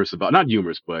find humorous about, not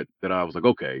humorous, but that I was like,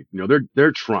 okay,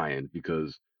 they're trying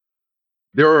because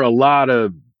there are a lot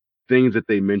of things that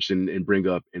they mention and bring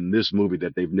up in this movie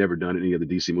that they've never done in any other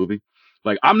DC movie.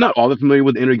 Like, I'm not all that familiar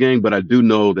with Inner Gang, but I do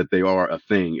know that they are a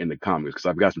thing in the comics because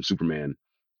I've got some Superman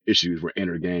issues where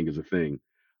Inner Gang is a thing.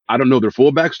 I don't know their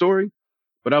full backstory,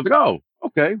 but I was like, oh,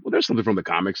 okay, well, there's something from the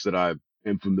comics that I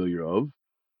am familiar of.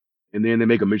 And then they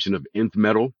make a mention of nth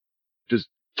metal just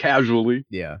casually.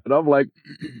 Yeah. And I'm like,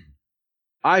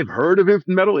 I've heard of nth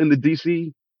metal in the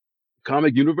DC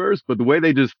comic universe, but the way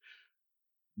they just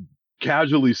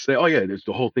casually say, oh, yeah, it's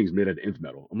the whole thing's made out of nth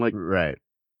metal. I'm like, Right.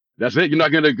 that's it. You're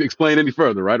not going to explain any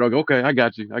further, right? Like, okay, I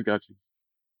got you. I got you.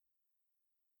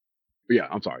 But yeah,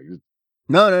 I'm sorry.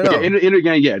 No, no, But yeah, no. Inner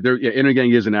Gang, Inner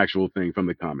Gang is an actual thing from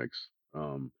the comics.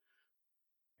 And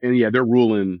yeah, they're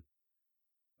ruling.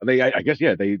 I guess,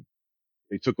 yeah, they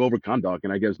took over Kahndaq,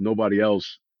 and I guess nobody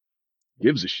else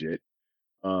gives a shit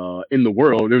in the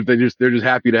world. They're just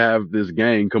happy to have this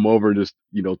gang come over and just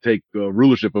take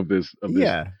rulership of this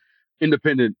Yeah.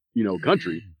 independent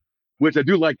country. Which I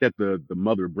do like that the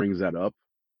mother brings that up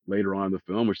later on in the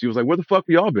film, where she was like, "Where the fuck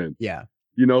have y'all been? Yeah.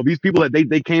 These people that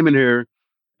they came in here,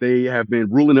 they have been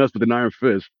ruling us with an iron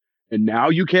fist, and now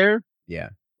you care Yeah.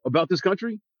 about this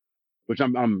country." Which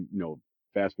I'm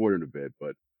fast forwarding a bit,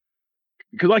 but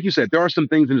because like you said, there are some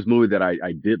things in this movie that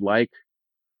I did like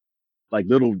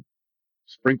little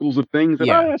sprinkles of things that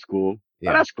Yeah. that's cool, oh,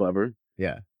 Yeah. that's clever,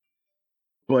 Yeah.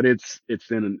 but it's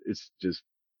just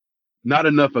not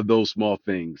enough of those small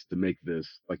things to make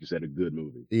this, like you said, a good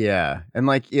movie. Yeah, and,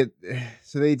 like,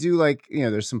 so they do, like,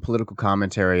 there's some political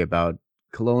commentary about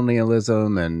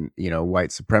colonialism and,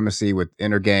 white supremacy with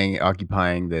Inner Gang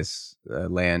occupying this,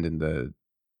 land in the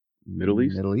Middle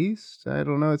East, Middle East? I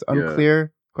don't know, it's yeah,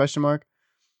 unclear, question mark.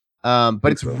 I But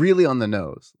think it's so. really on the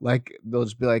nose, like, they'll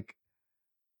just be like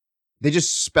they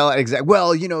just spell out exact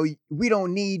 "Well, we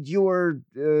don't need your,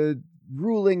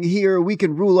 ruling here, we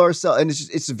can rule ourselves," and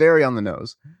it's very on the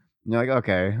nose. And you're like,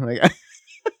 "Okay," like,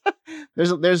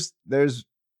 there's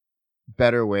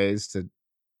better ways to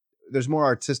there's more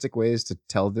artistic ways to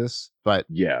tell this, but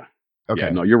Yeah, yeah,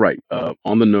 okay. no, you're right.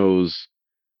 On the nose,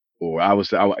 or I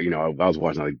was, I was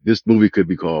watching like this movie could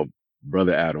be called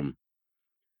Brother Adam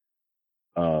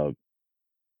uh,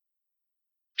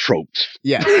 tropes.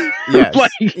 Yes.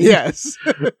 Like Yes. Yes.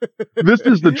 this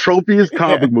is the tropiest Yeah.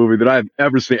 comic movie that I've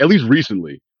ever seen, at least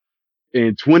recently.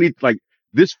 In 20, like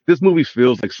this movie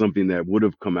feels like something that would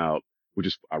have come out, which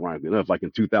is ironically enough, like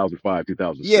in 2005,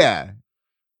 2006. Yeah.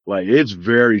 Like it's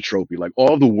very tropey. Like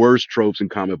all the worst tropes in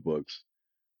comic books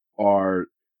are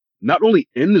not only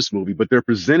in this movie, but they're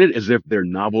presented as if they're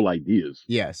novel ideas.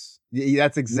 Yes.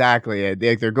 That's exactly it.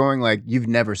 They're going like, "You've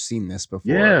never seen this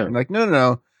before." Yeah, And like, "No, no,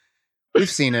 no. We've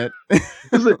seen it."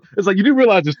 it's like you do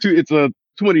realize it's a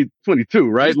 2022,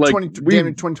 right? It's Like 20 damn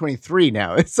it, 2023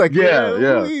 now. It's like, yeah,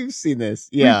 yeah, we've seen this.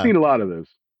 we've Yeah. seen a lot of this.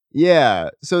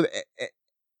 Yeah. So,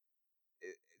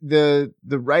 the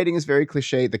writing is very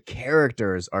cliche, the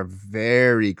characters are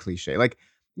very cliche. Like,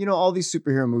 all these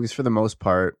superhero movies for the most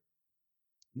part,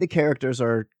 the characters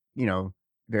are,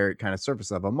 very kind of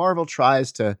surface level. Marvel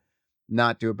tries to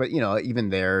not do it, but even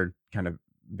they're kind of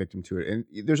victim to it. And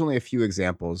there's only a few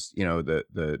examples,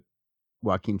 the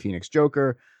Joaquin Phoenix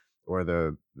Joker or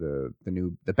the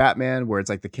Batman, where it's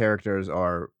like the characters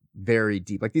are very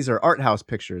deep. Like these are art house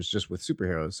pictures just with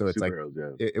superheroes. So it's like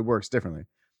Superheroes, yeah. it works differently.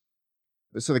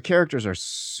 So the characters are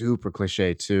super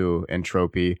cliche too and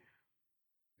tropey.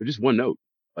 They're just one note.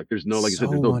 Like there's no, like you said,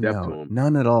 So there's no one depth to note, them.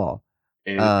 none at all.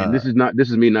 And Uh, this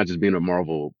is me not just being a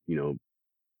Marvel,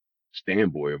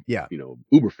 standboy of, yeah,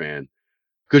 Uber fan.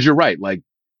 Because you're right. Like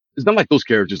it's not like those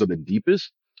characters are the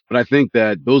deepest, But I think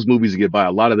that those movies get by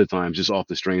a lot of the times just off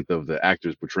the strength of the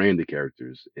actors portraying the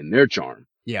characters and their charm.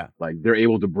 Yeah. Like they're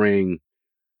able to bring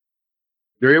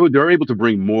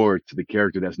more to the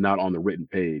character that's not on the written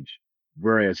page.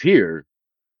 Whereas here,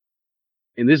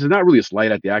 and this is not really a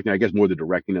slight at the acting, I guess more the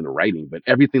directing and the writing, but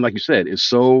everything, like you said, is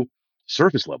so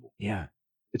surface level. Yeah.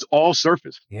 It's all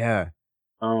surface. Yeah.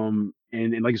 And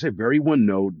like you said, very one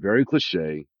note, very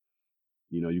cliche.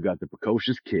 You know, you got the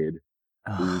precocious kid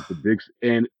who's the big,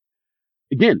 and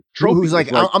again, Who's tropey. like,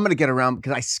 It's like, I'm gonna get around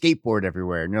because I skateboard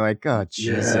everywhere, and you're like, oh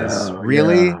Jesus, yeah,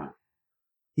 really? yeah.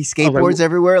 He I was like, skateboards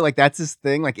everywhere, like that's his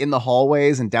thing, like in the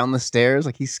hallways and down the stairs,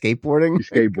 like he's skateboarding.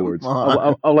 he Like, come skateboards.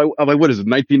 on, I'm like, what is it,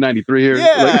 1993 here? Like,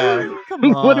 yeah, come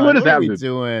what on, is what are we happening?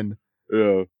 doing?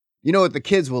 Yeah, You know what the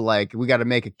kids will like? We got to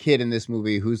make a kid in this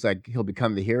movie who's like he'll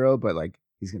become the hero, but like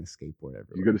he's gonna skateboard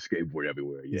you're gonna everywhere. skateboard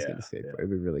everywhere. He's Yeah, gonna skateboard. yeah. It'd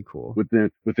be really cool.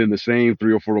 Within the same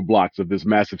 3 or 4 blocks of this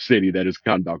massive city that is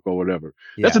Kahndaq or whatever.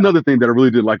 That's Yeah. another thing that I really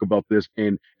did like about this,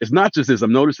 and it's not just this.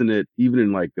 I'm noticing it even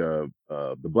in like the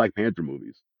Black Panther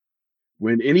movies.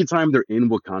 When anytime they're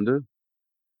in Wakanda,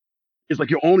 it's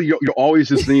like you're always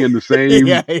just seeing the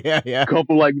Yeah, same yeah, yeah.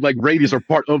 couple like radius or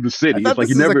part of the I city. It's thought like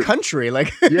you this was a never, country.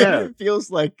 Like yeah, it feels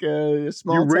like a you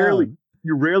small rarely. town.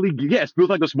 You rarely, yeah, it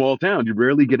feels like a small town. You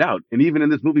rarely get out. And even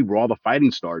in this movie where all the fighting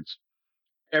starts,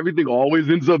 everything always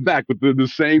ends up back with the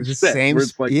same The set same, where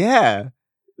it's like, yeah.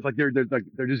 it's like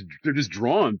they're just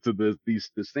drawn to the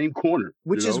same corner, you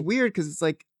Which is know? weird because it's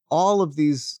like all of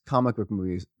these comic book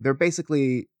movies, they're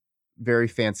basically very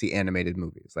fancy animated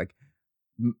movies. Like,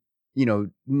 m-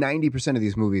 90% of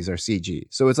these movies are CG.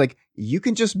 So it's like you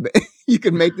can just you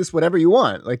can make this whatever you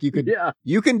want. Like Yeah,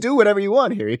 you can do whatever you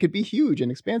want here. It could be huge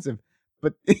and expansive,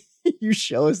 but you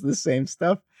show us the same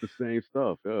stuff. the same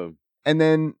stuff. Yeah, And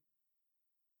then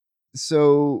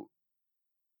so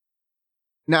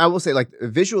now I will say like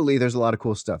visually there's a lot of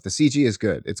cool stuff. The CG is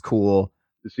good. It's cool.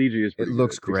 the CG is It pretty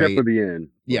looks good, except for great. the end.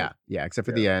 But Yeah, yeah, except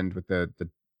for yeah, the end with the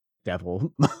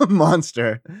devil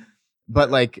monster. But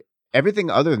yeah, like everything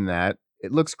other than that,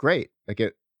 it looks great. Like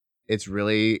it's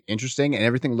really interesting and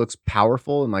everything looks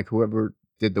powerful and like whoever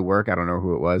did the work, I don't know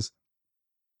who it was,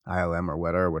 ILM or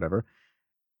Weta or whatever.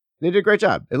 They did a great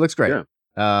job. It looks great.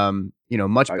 yeah.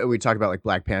 Much I we talked about like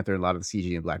Black Panther, and a lot of the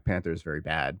CG in Black Panther is very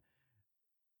bad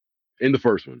in the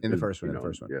first one, in the is first one,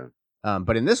 yeah,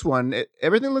 But in this one,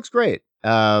 everything looks great.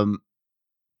 And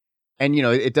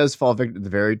it does fall victim to the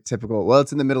very typical. Well,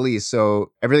 it's in the Middle East,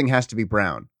 so everything has to be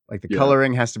brown. Like the yeah,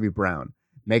 coloring has to be brown.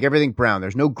 Make everything brown.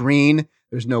 There's no green.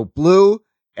 There's no blue.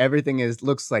 Everything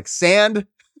looks like sand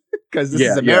because this is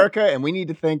yeah, yeah. America, and we need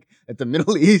to think that the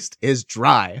Middle East is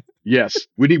dry. Yes,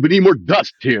 we need more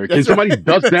dust here. Can That's right. somebody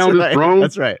dust That's down this right. throne?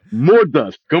 That's right. More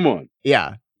dust. Come on.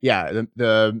 Yeah. Yeah.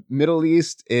 The Middle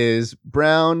East is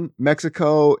brown.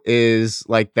 Mexico is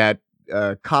like that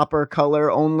copper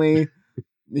color only.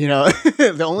 The Yeah,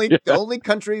 only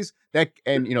countries that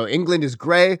and England is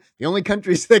gray. The only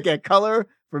countries that get color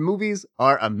for movies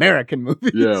are American yeah,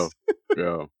 movies.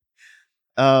 yeah,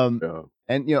 um yeah.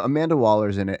 and Amanda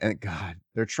Waller's in it, and God,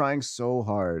 they're trying so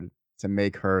hard to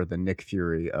make her the Nick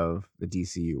Fury of the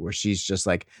DCU, where she's just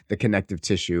like the connective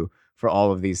tissue for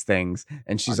all of these things,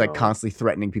 and I she's like know. constantly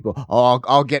threatening people. Oh,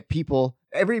 I'll get people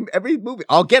every movie.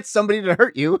 I'll get somebody to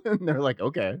hurt you, and they're like,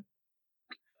 okay,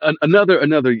 Another,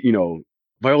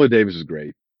 Viola Davis is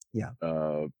great. yeah,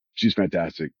 She's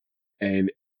fantastic,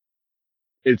 and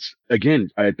it's again,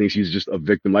 I think she's just a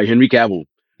victim, like Henry Cavill,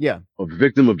 yeah. a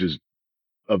victim of just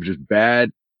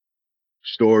bad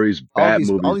stories, All bad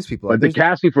these movies. people. But the There's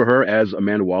casting for her as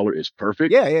Amanda Waller is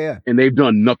perfect, yeah, yeah, yeah. and they've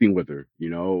done nothing with her,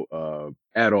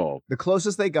 at all. The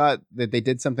closest they got that they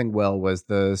did something well was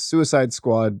the Suicide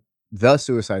Squad, The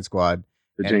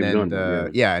and James then Gunn one,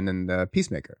 the yeah, yeah, and then the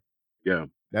Peacemaker. yeah,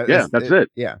 That yeah. is That's it.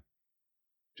 it. Yeah,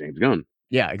 James Gunn.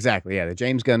 yeah, exactly. Yeah, the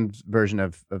James Gunn version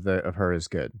of her is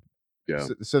good. Yeah,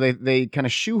 So they kind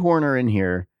of shoehorn her in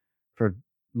here for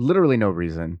literally no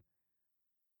reason,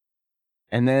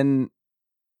 and then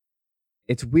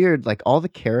it's weird. Like all the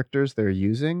characters they're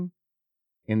using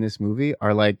in this movie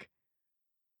are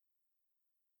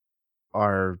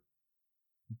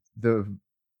the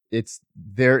it's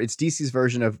DC's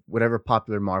version of whatever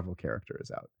popular Marvel character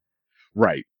is out.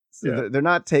 right. So Yeah, they're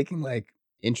not taking like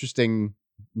interesting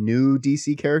new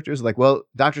DC characters. Like, well,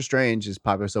 Doctor Strange is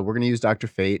popular, so we're gonna use Doctor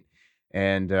Fate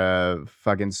and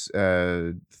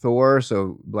Thor,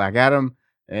 so Black Adam,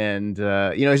 and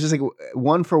it's just like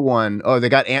one for one. Oh, they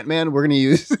got Ant-Man. We're gonna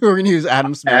use Atom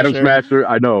Adam Smasher. Smasher.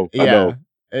 I know. Yeah,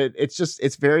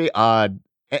 it's very odd,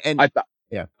 and I th-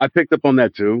 yeah, I picked up on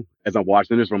that too as I'm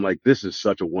watching this. I'm like, this is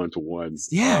such a one to one.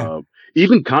 yeah,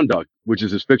 Even Kahndaq, which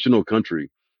is his fictional country,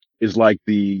 is like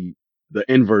the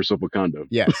inverse of Wakanda.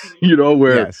 Yes. You know,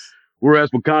 Yes. whereas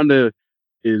Wakanda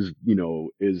is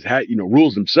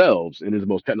rules themselves and is the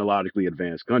most technologically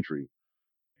advanced country.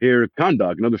 Here,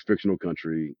 Kandak, another fictional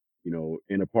country,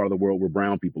 in a part of the world where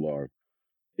brown people are,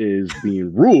 is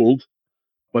being ruled,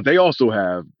 but they also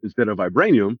have, instead of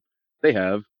vibranium, they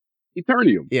have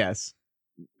eternium, Yes.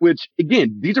 which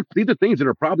again, these are things that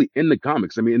are probably in the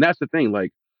comics. I mean, and that's the thing.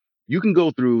 Like, you can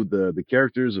go through the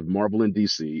characters of Marvel and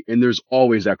DC, and there's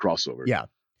always that crossover Yeah.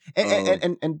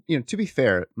 And of to be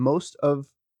fair, most of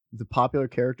the popular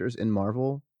characters in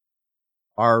Marvel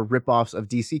are ripoffs of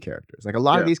DC characters. Like a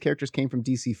lot of yeah, these characters came from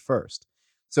DC first.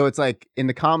 So it's like in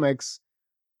the comics,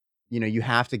 you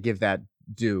have to give that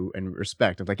due and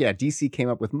respect of like, yeah, DC came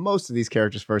up with most of these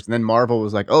characters first, and then Marvel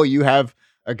was like, oh, you have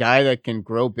a guy that can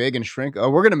grow big and shrink. Oh,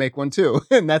 we're gonna make one too,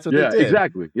 and that's what they yeah, did.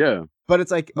 exactly, yeah, But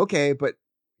it's like, okay, but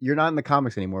you're not in the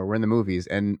comics anymore. We're in the movies,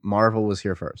 and Marvel was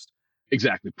here first.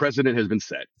 exactly. Precedent has been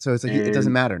set, So it's like it doesn't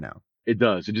and matter now. it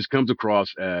does. It just comes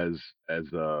across as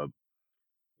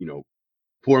you know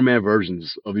poor man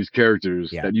versions of these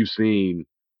characters Yeah. that you've seen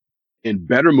in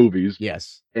better movies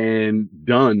Yes. and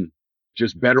done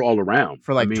just better all around.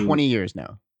 For I like mean, 20 years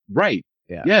now. right.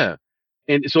 Yeah. Yeah.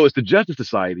 And so it's the Justice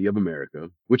Society of America,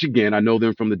 which again, I know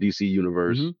them from the DC Hmm.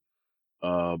 universe.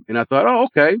 And I thought, oh,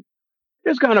 okay,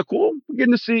 it's kind of cool. We're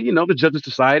getting to see, the Justice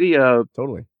Society.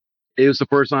 Totally. It was the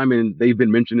first time they've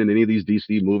been mentioned in any of these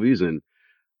DC movies. And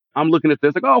I'm looking at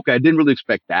this like, oh, okay, I didn't really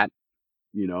expect that,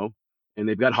 you know. And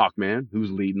they've got Hawkman,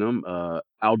 who's leading them,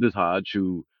 Aldous Hodge,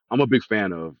 who I'm a big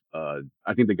fan of.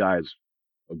 I think the guy is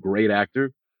a great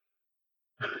actor.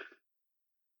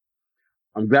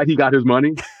 I'm glad he got his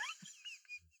money.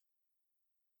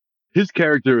 His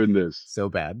character in this So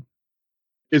bad.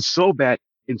 is so bad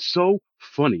and so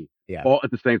funny Yeah. all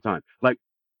at the same time. Like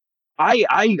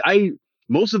I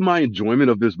most of my enjoyment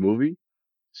of this movie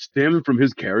stemmed from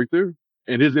his character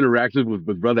and his interactions with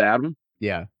Brother Adam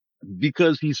Yeah.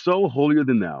 because he's so holier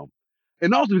than thou,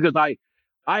 and also because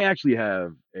I actually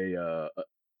have an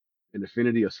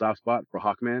affinity, a soft spot for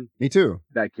Hawkman, Me too.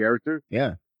 that character.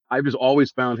 Yeah. I've just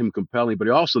always found him compelling, but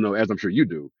I also know, as I'm sure you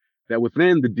do, that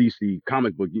within the DC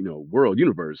comic book, world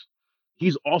universe,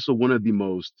 he's also one of the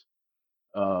most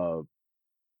uh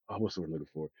what's the word I'm looking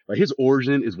for? Like his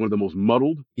origin is one of the most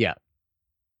muddled Yeah.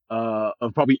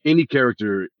 of probably any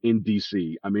character in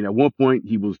DC. I mean, at one point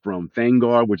he was from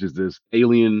Thangar, which is this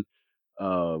alien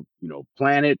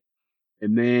planet,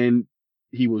 and then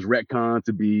he was retconned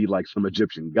to be like some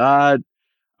Egyptian god.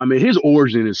 I mean, his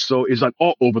origin is like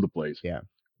all over the place. Yeah.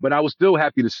 But I was still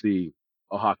happy to see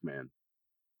a Hawkman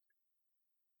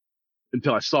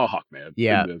until I saw Hawkman in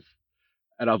Yeah. this,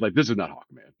 and I was like, this is not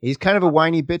Hawkman. He's kind of a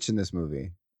whiny bitch in this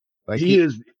movie. Like He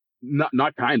is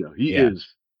not kinda. He yeah. is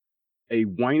a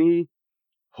whiny,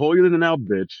 holier than thou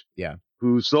bitch Yeah.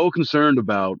 who's so concerned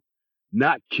about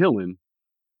not killing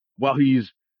while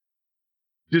he's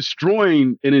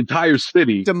destroying an entire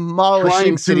city, Demolishing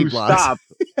trying city to blocks. stop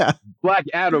Yeah. Black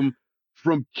Adam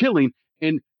from killing.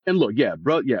 And look, yeah,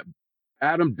 bro, yeah,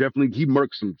 Adam definitely he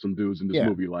murks some dudes in this Yeah.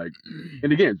 movie. Like,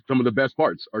 and again, some of the best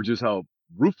parts are just how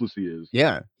ruthless he is.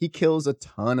 Yeah. He kills a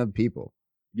ton of people.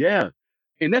 Yeah,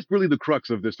 and that's really the crux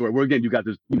of this story. Where again, you got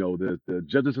this, the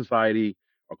Justice Society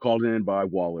are called in by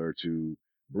Waller to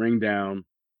bring down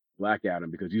Black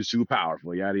Adam because he's too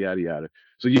powerful, yada yada yada.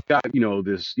 So you got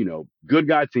this good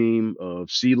guy team of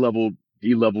C level,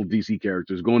 D level DC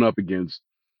characters going up against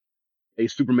a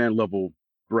Superman level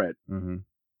threat. Hmm.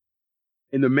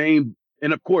 And the main,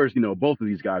 and of course, both of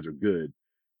these guys are good,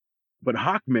 but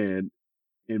Hawkman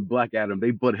and Black Adam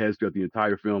they butt heads throughout the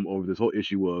entire film over this whole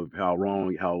issue of how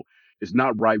wrong, how it's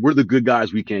not right. We're the good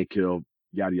guys, we can't kill,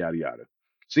 yada yada yada.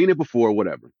 Seen it before,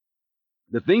 whatever.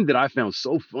 The thing that I found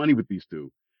so funny with these two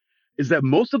is that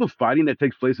most of the fighting that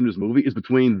takes place in this movie is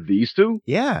between these two,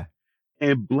 Yeah.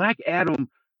 and Black Adam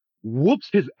whoops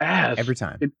his ass Every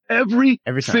time. in every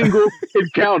Every time. single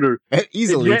encounter, and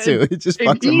Easily yet too. It just and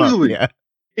fucks him up. easily, Yeah.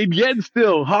 and yet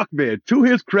still, Hawkman, to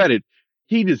his credit,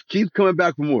 he just keeps coming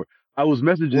back for more. I was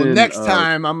Well, messaging, next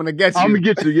time I'm gonna get I'm you.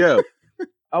 gonna get you, yeah.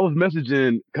 I was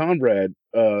messaging Conrad,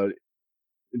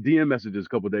 DM messages a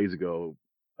couple of days ago,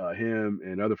 him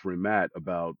and other friend Matt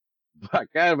about Black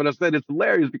Adam, and I said it's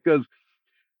hilarious because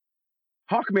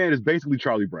Hawkman is basically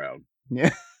Charlie Brown,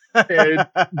 Yeah. and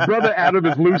Brother Adam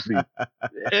is Lucy,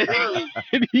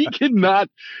 and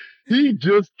he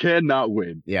just cannot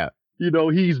win. Yeah.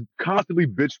 He's constantly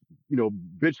bitch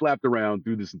slapped around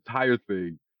through this entire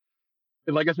thing,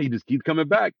 and like I said, he just keeps coming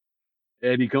back,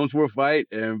 and he comes for a fight,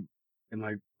 and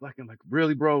like I'm like,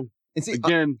 really, bro? And see,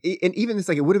 Again, and even it's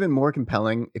like it would have been more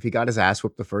compelling if he got his ass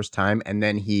whooped the first time and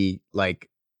then he like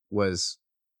was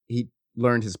he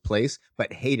learned his place,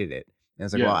 but hated it. And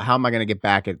it's like, well, Yeah. how am I gonna get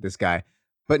back at this guy?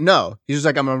 But no, he's just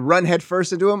like, I'm gonna run head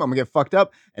first into him. I'm gonna get fucked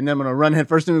up, and then I'm gonna run head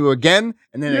first into him again,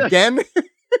 and then Yeah. again.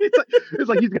 It's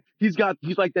like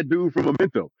he's like that dude from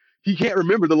Memento. He can't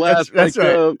remember the That's last that's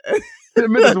right.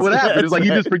 10 minutes of what happened. It's That's like he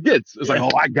right. just forgets. It's like, Yeah.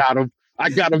 oh, I got him. I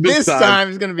got him this This time. time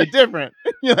is gonna be different.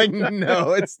 You're like,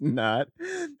 no, it's not.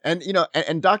 And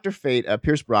and Dr. Fate,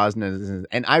 Pierce Brosnan,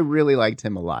 and I really liked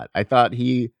him a lot. I thought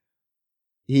he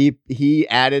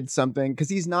added something because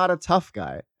he's not a tough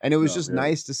guy, and it was No, just yeah,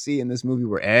 nice to see in this movie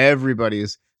where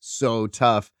everybody's so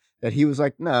tough that he was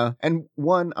like, no. And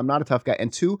one, I'm not a tough guy,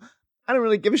 and two, I don't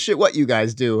really give a shit what you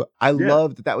guys do. I yeah.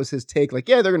 love that was his take. Like,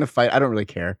 yeah, they're gonna fight. I don't really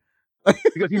care.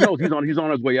 Because he knows he's on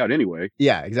his way out anyway.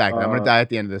 Yeah, exactly. I'm gonna Uh, die at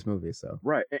the end of this movie. So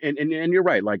right. And you're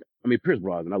right. Like, I mean, Pierce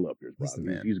Brosnan. I love Pierce he's the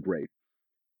Brosnan. man. He's great.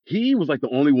 He was like the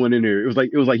only one in there. It was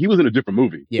like he was in a different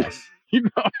movie. Yes. You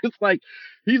know, it's like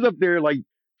he's up there like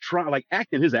trying like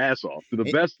acting his ass off to the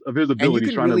best of his And you abilities,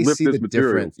 can trying to really lift see the this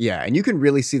material. difference. Yeah, and you can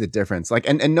really see the difference. Like,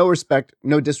 and no respect,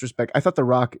 no disrespect. I thought The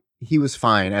Rock, he was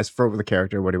fine as for the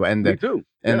character, what he was. And Me too.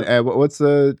 Yeah. what's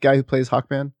the guy who plays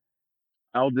Hawkman?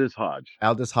 Aldis Hodge.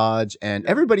 Aldous Hodge, and Yeah.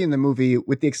 everybody in the movie,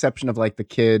 with the exception of like the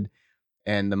kid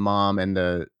and the mom and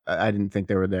the I didn't think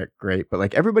they were that great, but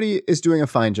like everybody is doing a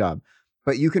fine job.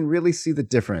 But you can really see the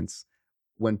difference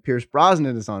when Pierce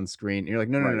Brosnan is on screen. And you're like,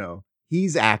 no, no, no, Right. no.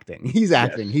 He's acting. He's Yes.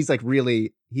 acting. He's like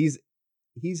really he's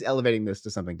elevating this to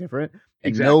something different, and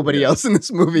Exactly. nobody Yeah. else in this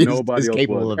movie Nobody is else was.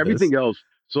 capable of this. Everything else.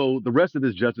 So the rest of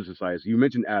this Justice Society. So you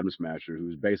mentioned Adam Smasher,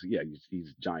 who's basically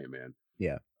he's Giant Man.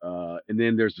 Yeah. And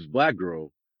then there's this black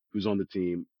girl who's on the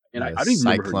team, and I don't even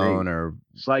remember her Cyclone name. or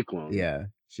Cyclone. yeah.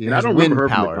 She And I has don't remember wind her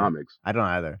from the power. comics. I don't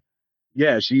either.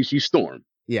 Yeah, she's Storm.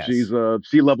 Yes. She's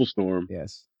sea level Storm.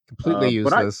 Yes. Completely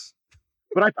But I useless.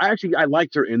 but I actually I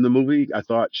liked her in the movie. I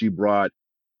thought she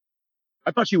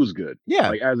was good. Yeah.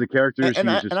 Like as a character, And she was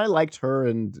I and just I liked her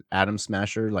and Adam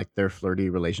Smasher, like their flirty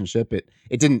relationship. It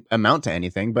didn't amount to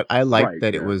anything, but I liked right.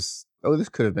 that it Yeah. was, oh, this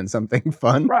could have been something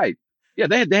fun. Right. Yeah,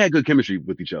 they had good chemistry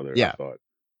with each other, I Yeah. thought.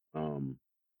 Um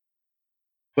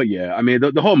but yeah, I mean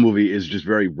the whole movie is just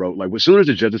very rote. Like as soon as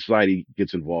the Justice Society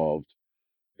gets involved,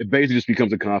 it basically just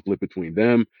becomes a conflict between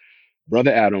them,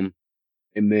 brother Adam,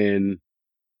 and then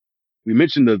we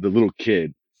mentioned the little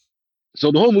kid.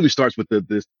 So the whole movie starts with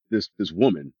this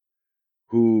woman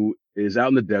who is out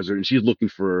in the desert and she's looking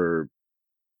for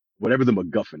whatever the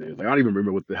MacGuffin is. Like I don't even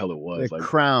remember what the hell it The was. Like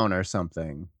crown or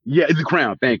something. yeah, it's the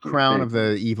crown. The Thank you, crown thank of you.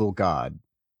 the evil god.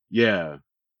 Yeah,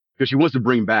 because she wants to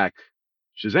bring back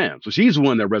Shazam. So she's the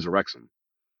one that resurrects him.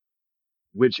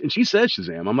 And she says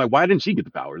Shazam. I'm like, why didn't she get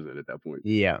the powers in at that point?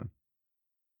 Yeah.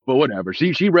 But whatever.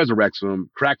 She resurrects him,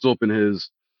 cracks open his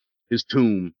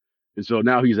tomb, and so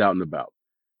now he's out and about.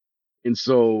 And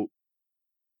so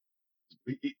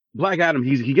Black Adam,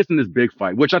 he gets in this big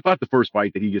fight, which I thought the first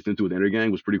fight that he gets into with Enter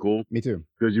Gang was pretty cool Me too.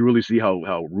 because you really see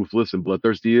how ruthless and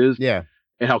bloodthirsty he is, Yeah.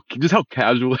 and how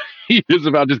casual he is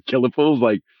about just killing fools.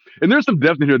 Like, and there's some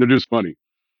depth in here that are just funny.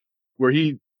 Where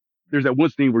there's that one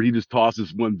scene where he just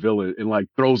tosses one villain and like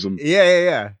throws him Yeah, yeah,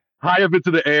 yeah. high up into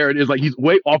the air, and it's like he's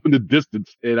way off in the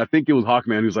distance. And I think it was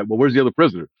Hawkman who's like, "Well, where's the other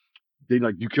prisoner?" They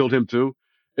like, "You killed him too."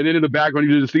 And then in the background,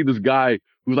 you just see this guy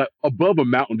who's like above a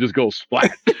mountain just goes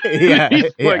splat. Yeah, He's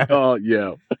like, yeah, "Oh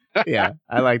yeah, yeah.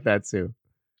 I like that too.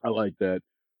 I like that."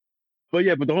 But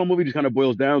the whole movie just kind of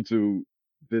boils down to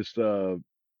this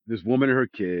this woman and her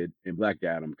kid and Black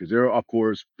Adam because they're of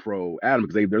course pro Adam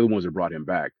because they're the ones that brought him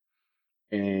back,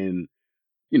 and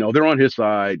they're on his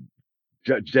side.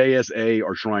 JSA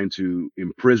are trying to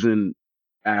imprison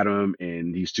Adam,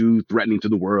 and he's too threatening to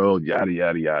the world. Yada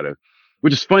yada yada,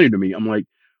 which is funny to me. I'm like,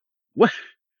 what?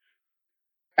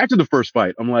 After the first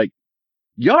fight, I'm like,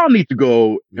 y'all need to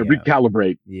go and Yeah,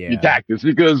 recalibrate your yeah. tactics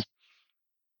because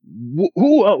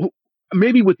who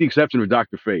maybe with the exception of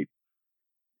Doctor Fate,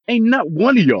 ain't not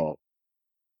one of y'all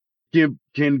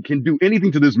can do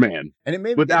anything to this man And it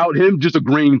made it, without him just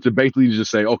agreeing to basically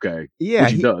just say, okay, yeah,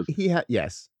 which he does. he had,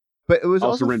 yes. But it was I'll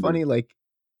also surrender. funny, like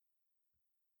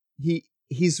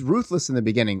he's ruthless in the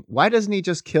beginning. Why doesn't he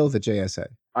just kill the JSA?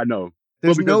 I know. Well,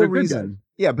 There's because no they're good guys. reason.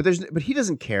 Yeah, but he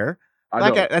doesn't care. I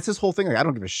Like know. that's his whole thing. Like I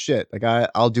don't give a shit. Like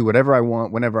I'll do whatever I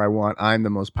want whenever I want. I'm the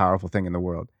most powerful thing in the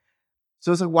world.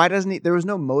 So it's like, why doesn't he? There was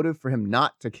no motive for him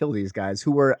not to kill these guys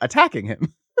who were attacking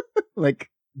him. Like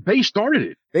They started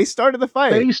it. they started the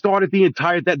fight. They started the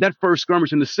entire that first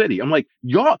skirmish in the city. I'm like,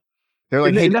 y'all, They're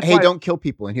like, hey, and that's hey, why don't kill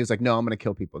people. And he was like, no, I'm gonna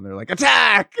kill people. And they're like,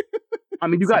 attack. I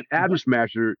mean you It's got like, Atom what?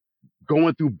 Smasher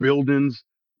going through buildings,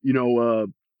 you know,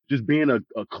 just being a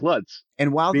klutz,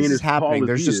 And while this being is as tall happening, as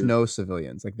there's he just is. no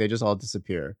civilians. Like they just all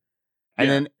disappear. And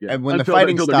Yeah, then yeah. and when the Until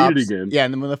fighting until they're needed stops, again, yeah,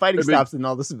 and then when the fighting and they stops, then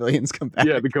all the civilians come yeah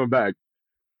back. they come back.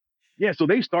 Yeah, so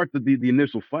they start the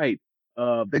initial fight.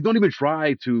 They don't even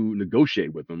try to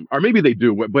negotiate with them, or maybe they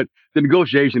do. But the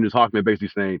negotiation is Hawkman basically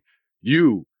saying,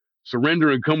 "You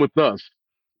surrender and come with us.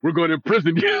 We're going to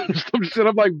imprison you." Some shit.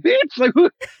 I'm like, bitch, like,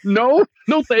 no,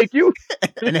 no, thank you.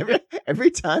 And every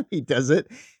time he does it,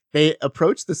 they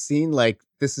approach the scene like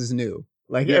this is new.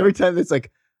 Like Yeah, every time it's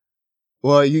like,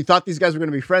 well, you thought these guys were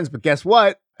gonna be friends, but guess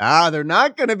what? They're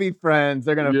not gonna be friends.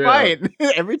 They're gonna yeah, fight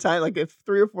every time, like it's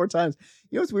 3 or 4 times.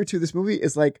 You know what's weird too? This movie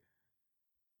is like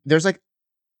there's like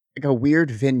a weird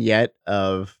vignette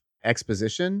of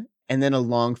exposition and then a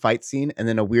long fight scene and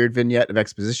then a weird vignette of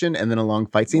exposition and then a long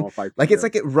fight scene. long fight Like scene. it's Yeah,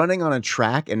 like it running on a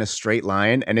track in a straight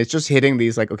line and it's just hitting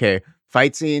these like, okay,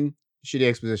 fight scene, shitty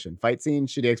exposition, fight scene,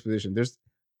 shitty exposition. There's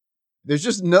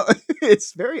just no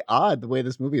it's very odd the way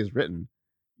this movie is written.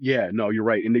 yeah. No, you're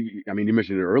right. And I mean, you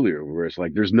mentioned it earlier, where it's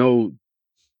like there's no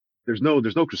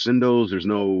crescendos, there's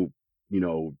no you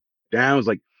know downs.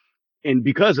 Like, and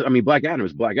because I mean, Black Adam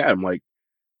is Black Adam. Like,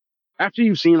 after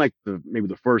you've seen like the maybe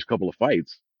the first couple of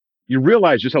fights, you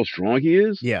realize just how strong he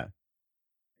is, Yeah.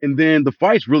 and then the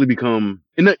fights really become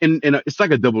and it's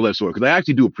like a double-edged sword because I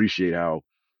actually do appreciate how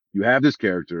you have this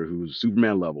character who's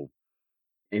Superman level,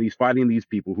 and he's fighting these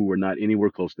people who are not anywhere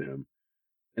close to him,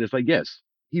 and it's like yes,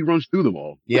 he runs through them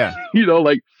all. Yeah.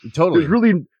 Like Totally.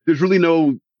 there's really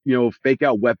no fake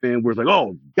out weapon where it's like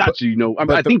oh But got you. I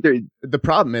but think that the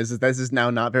problem is that this is now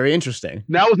not very interesting.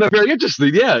 now it's not very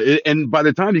interesting. Yeah, and by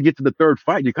the time you get to the third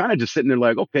fight, you're kind of just sitting there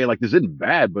like okay, like this isn't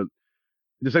bad, but at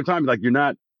the same time, like you're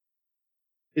not.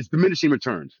 It's diminishing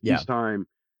returns Yeah. each time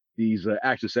these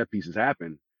action set pieces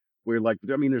happen. Where like,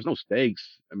 I mean, there's no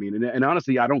stakes. I mean, and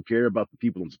honestly, I don't care about the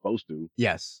people I'm supposed to.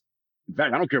 Yes. In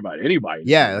fact, I don't care about anybody in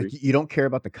this Yeah, like movie. you don't care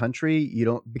about the country, you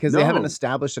don't because they haven't No,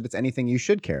 established that it's anything you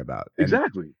should care about. And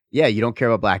exactly. yeah, you don't care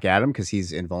about Black Adam because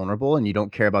he's invulnerable, and you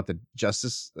don't care about the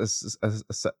Justice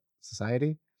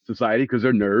Society. Society because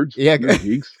they're nerds, Yeah, they're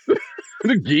geeks,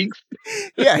 they're geeks.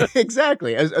 yeah,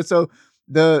 exactly. So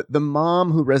the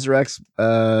mom who resurrects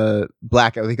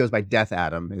Black Adam, he goes by Death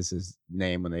Adam is his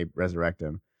name when they resurrect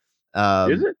him.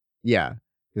 Is it? Yeah, 'cause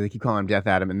they keep calling him Death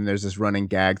Adam, and then there's this running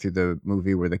gag through the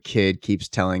movie where the kid keeps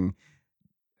telling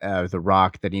The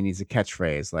Rock that he needs a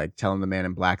catchphrase, like "Tell him the Man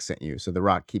in Black sent you." So The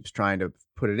Rock keeps trying to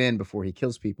put it in before he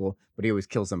kills people, but he always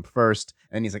kills them first.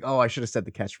 And he's like, "Oh, I should have said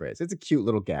the catchphrase." It's a cute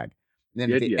little gag. And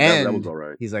then at Yeah, the yeah. That was end, all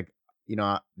right. he's like,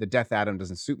 the Death Adam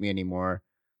doesn't suit me anymore,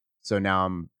 so now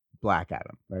I'm Black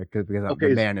Adam, right? Because I'm the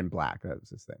Okay, Man in Black. That was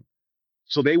his thing.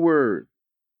 so they were.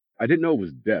 I didn't know it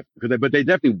was Death because but they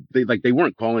definitely they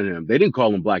weren't calling him. They didn't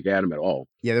call him Black Adam at all.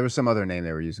 Yeah, there was some other name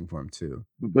they were using for him too.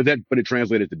 But it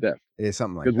translated to Death It is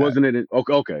something like because that. wasn't it?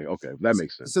 Okay, that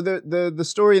makes sense. So the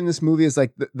story in this movie is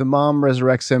like the mom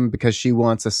resurrects him because she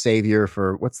wants a savior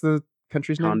for what's the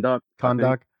country's name? Conduct, I think.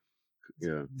 Kondak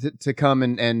Yeah. to come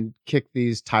and kick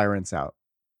these tyrants out.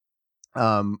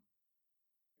 Um,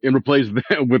 And replace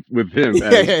them with him yeah,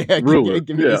 as yeah, yeah. ruler.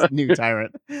 Give me this Yeah, new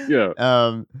tyrant. yeah,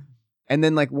 Um, and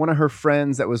then like one of her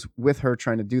friends that was with her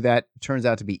trying to do that turns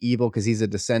out to be evil because he's a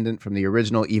descendant from the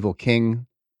original evil king.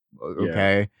 yeah.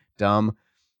 Okay, dumb.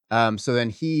 So then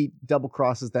he double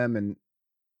crosses them and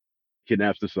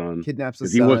Kidnaps the son kidnaps the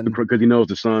because he wants the son. because he knows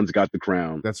the son's got the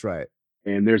crown. That's right.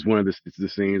 And there's one of the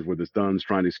scenes where the son's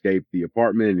trying to escape the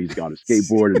apartment and he's got a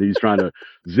skateboard and he's trying to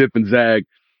zip and zag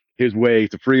his way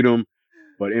to freedom.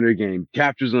 But Enter Game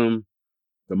captures him.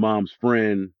 The mom's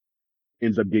friend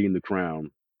ends up getting the crown,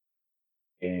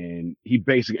 and he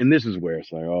basically and this is where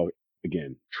it's like, oh,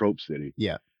 again, trope city.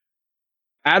 Yeah.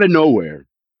 Out of nowhere,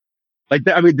 like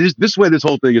that. I mean, this way this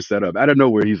whole thing is set up. Out of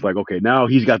nowhere, he's like, okay, now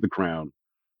he's got the crown,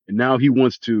 and now he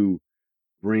wants to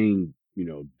bring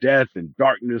death and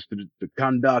darkness to the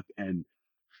conduct and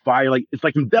fire. Like it's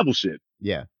like some devil shit.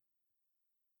 Yeah.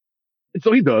 And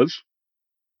so he does.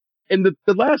 And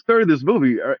the last third of this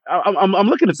movie, I'm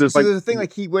looking at this So like, the thing,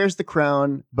 like he wears the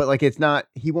crown, but like it's not.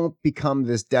 He won't become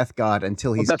this death god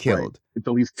until oh, he's that's right, killed.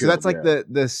 until he's So killed. that's like Yeah,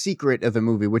 the secret of the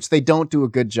movie, which they don't do a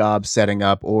good job setting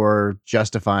up or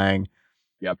justifying.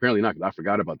 yeah. Apparently not. 'Cause I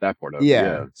forgot about that part of it. Yeah.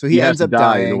 Yeah, So he he has ends to up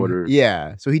die in dying. order.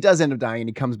 Yeah. So he does end up dying, and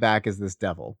he comes back as this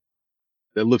devil.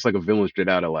 That looks like a villain straight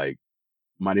out of like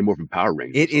Mighty Morphin Power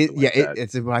Rangers or It is, something yeah. like that.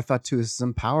 It's what I thought too is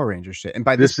some Power Ranger shit. And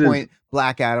by this This is point,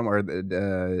 Black Adam or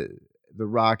the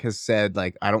Rock has said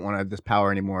like, I don't want this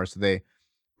power anymore. So they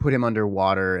put him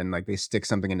underwater and like they stick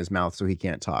something in his mouth so he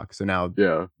can't talk. So now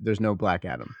yeah, there's no Black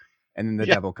Adam, and then the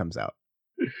yeah. devil comes out.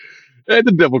 And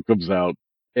the devil comes out,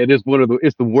 and it's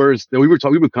the worst. We were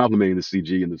complimenting the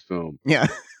CG in this film. Yeah,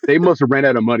 They must have ran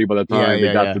out of money by the yeah, time they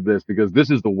yeah, got yeah. to this because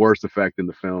this is the worst effect in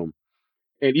the film.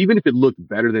 And even if it looked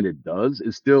better than it does,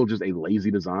 it's still just a lazy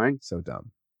design. So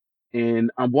dumb. And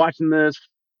I'm watching this,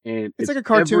 and It's like it's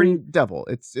a every cartoon devil.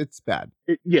 It's bad.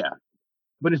 yeah,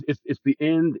 but it's the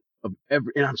end of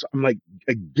every. And I'm like,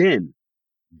 again,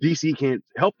 DC can't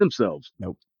help themselves.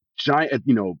 Nope. Giant,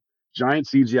 giant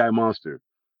CGI monster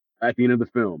at the end of the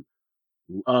film.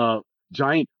 Uh,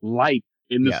 Giant light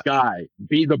in the Yeah. sky,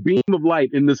 the beam of light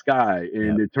in the sky,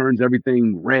 and Yep. it turns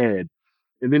everything red.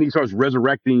 And then he starts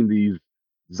resurrecting these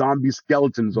zombie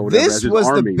skeletons or whatever as This his was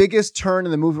the army. biggest turn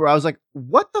in the movie where I was like,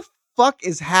 what the fuck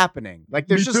is happening? Like,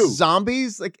 there's Me just too.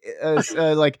 zombies,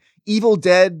 like Evil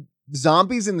Dead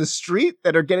zombies in the street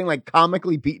that are getting like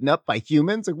comically beaten up by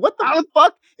humans. Like, what the I was,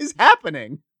 fuck is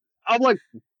happening? I'm like,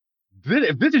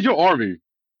 if this is your army,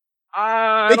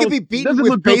 I They can don't. be beaten Doesn't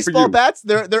with look good for baseball you. bats.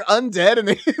 They're undead, and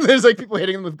there's like people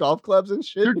hitting them with golf clubs and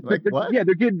shit. Like, what? Yeah,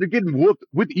 they're getting whooped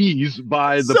with ease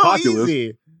by the So populace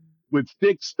easy. with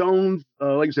sticks, stones,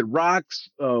 like I said, rocks,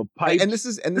 And pipes. this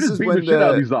They're just is beating the when shit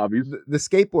out of these zombies. the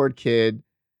skateboard kid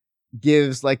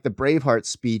gives like the Braveheart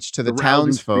speech to the The rousing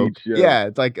townsfolk. speech, yeah, Yeah,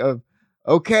 it's like,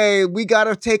 okay, we got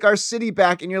to take our city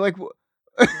back, and you're like,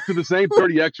 to the same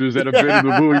 30 extras that have been in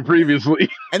the yeah. movie previously.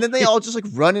 And then they all just like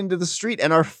run into the street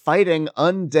and are fighting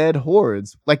undead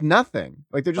hordes like nothing.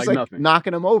 Like they're just Like like nothing.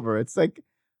 knocking them over. It's like,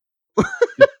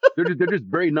 They're just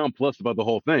very nonplussed about the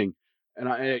whole thing,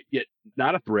 and yet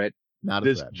not a threat. not a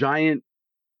This threat. giant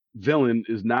villain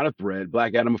is not a threat.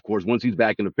 Black Adam, of course, once he's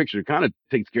back in the picture, kind of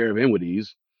takes care of him with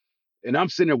ease. And I'm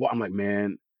sitting there, I'm like,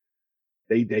 man,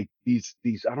 these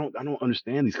I don't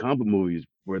understand these comic movies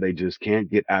where they just can't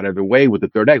get out of their way with the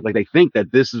third act. Like they think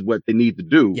that this is what they need to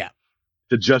do Yeah.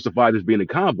 to justify this being a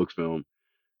comic book film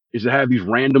is to have these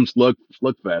random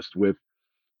slugfest with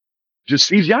just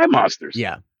CGI monsters.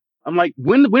 Yeah. I'm like,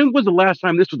 when was the last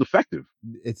time this was effective?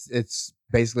 It's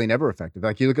basically never effective.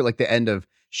 Like you look at like the end of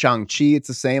Shang-Chi, it's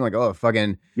the same. Like, oh,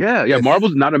 fucking Yeah, yeah. if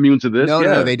Marvel's not immune to this. no,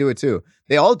 Yeah, they do it too.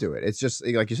 They all do it. It's just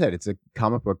like you said, it's a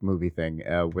comic book movie thing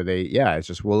where it's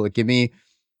just, well, give me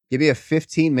a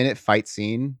 15-minute fight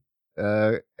scene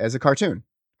as a cartoon.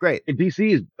 Great. and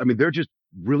DC is, I mean, they're just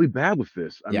really bad with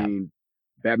this. I Yeah. mean,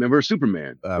 Batman vs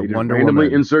Superman. They just Wonder randomly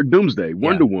Woman. insert Doomsday, Yeah.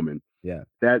 Wonder Woman, Yeah.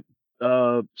 that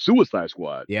Suicide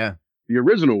Squad, Yeah. the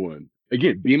original one.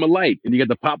 Again, beam of light, and you got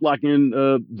the pop locking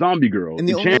zombie girl, And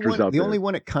Enchantress out the there. only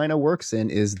one it kind of works in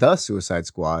is the Suicide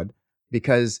Squad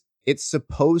because it's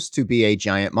supposed to be a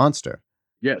giant monster.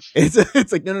 Yes,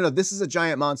 It's like no, this is a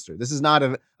giant monster. This is not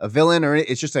a villain or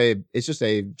it's just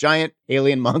a giant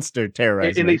alien monster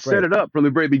terrorizing. and they set it up from the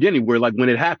very beginning, where like when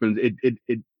it happens,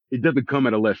 it doesn't come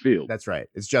out of left field. That's right.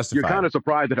 It's You're justified. kind of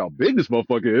surprised at how big this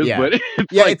motherfucker is, Yeah. but it's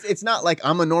Yeah, like it's not like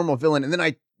I'm a normal villain and then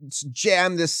I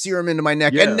jam this serum into my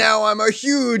neck Yeah. and now I'm a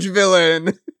huge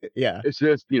villain. Yeah. it's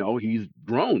just he's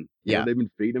grown. Yeah. They've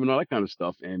been feeding him and all that kind of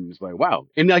stuff, and it's like wow.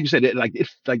 And like you said, it's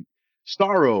like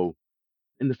Starro,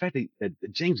 and the fact that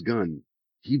James Gunn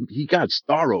he got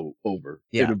Starro over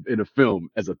Yeah. in a film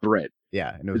as a threat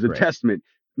Yeah. And it was is a great. testament.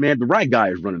 Man, the right guy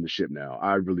is running the ship now.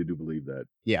 I really do believe that.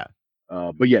 Yeah.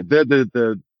 But yeah,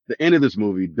 the end of this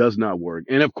movie does not work.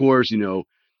 And of course, the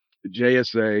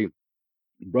JSA,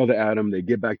 brother Adam, they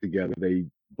get back together. They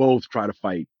both try to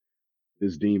fight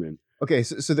this demon. Okay,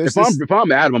 so there's If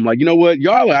I'm Adam, I'm like, you know what?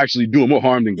 Y'all are actually doing more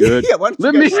harm than good. Yeah, why don't you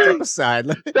Let guys me step aside?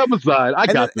 step aside. I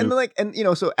got this.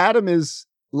 And so Adam is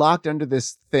locked under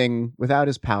this thing without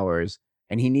his powers,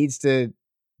 and he needs to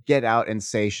get out and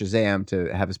say Shazam to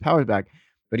have his powers back,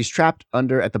 but he's trapped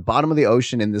at the bottom of the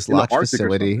ocean in this In the locked Arctic or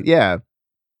facility. something. Yeah,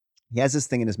 he has this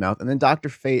thing in his mouth, and then Dr.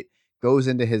 Fate goes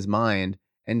into his mind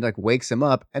and like wakes him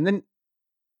up, and then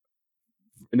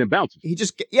And then bounces. he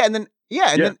just and then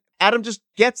Adam just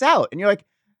gets out, and you're like,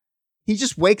 he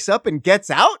just wakes up and gets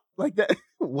out like that.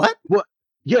 What? Well,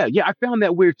 yeah. I found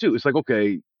that weird too. It's like,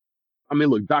 okay, I mean,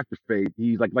 look, Dr. Fate,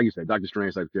 he's like you said, Dr.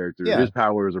 Strange type character. Yeah. His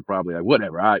powers are probably like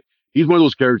whatever. He's one of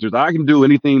those characters. I can do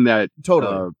anything that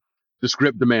Totally. the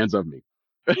script demands of me.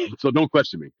 So don't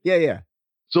question me. Yeah.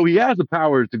 So he has the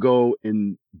power to go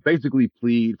and basically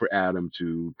plead for Adam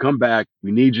to come back.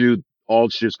 We need you. All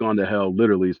shit's gone to hell,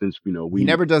 literally, since we He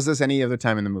never does this any other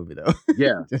time in the movie, though.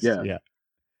 Yeah, Just- yeah.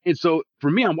 And so for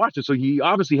me, I'm watching. So he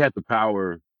obviously had the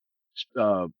power.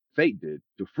 Fate did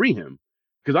to free him,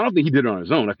 because I don't think he did it on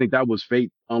his own. I think that was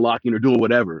Fate unlocking or doing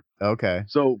whatever. Okay.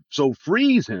 So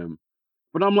frees him.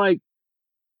 But I'm like,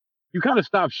 you kind of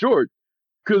stop short,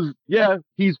 because yeah,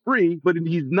 he's free, but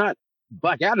he's not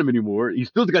Black Adam anymore. He's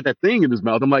still got that thing in his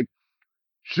mouth. I'm like,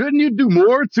 shouldn't you do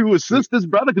more to assist this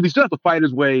brother? Because he still has to fight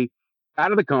his way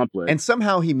out of the complex. And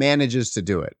somehow he manages to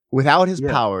do it. Without his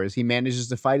Yeah. powers, he manages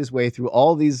to fight his way through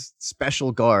all these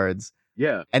special guards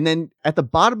Yeah, and then at the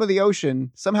bottom of the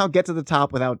ocean somehow get to the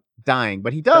top without dying,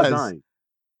 but he without does. dying.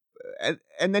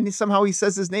 And then somehow he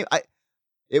says his name.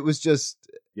 It was just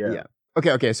Yeah, yeah.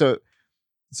 Okay. So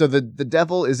the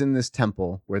devil is in this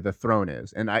temple where the throne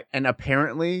is, and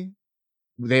apparently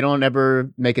they don't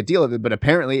ever make a deal of it, but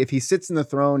apparently if he sits in the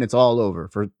throne, it's all over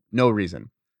for no reason.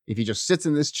 If he just sits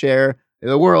in this chair,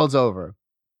 the world's over.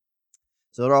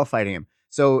 So they're all fighting him.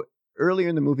 So earlier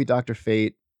in the movie, Dr.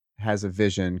 Fate has a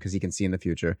vision because he can see in the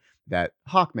future that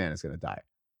Hawkman is going to die.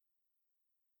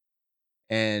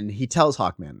 And he tells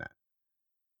Hawkman that.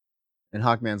 And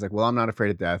Hawkman's like, well, I'm not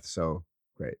afraid of death, so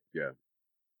great. yeah.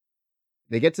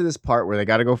 They get to this part where they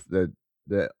got to go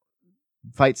the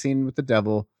fight scene with the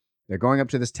devil. They're going up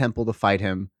to this temple to fight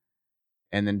him.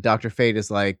 And then Dr. Fate is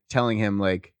like telling him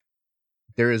like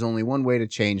there is only one way to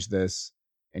change this.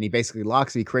 And he basically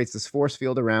he creates this force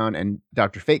field around, and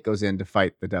Dr. Fate goes in to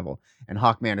fight the devil. And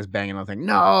Hawkman is banging on the thing.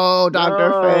 No, Dr.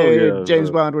 No, Fate, yeah, James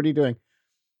Bond, what are you doing?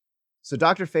 So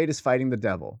Dr. Fate is fighting the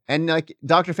devil. And like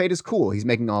Dr. Fate is cool. He's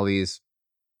making all these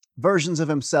versions of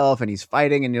himself and he's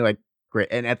fighting, and you're like, great.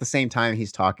 And at the same time,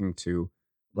 he's talking to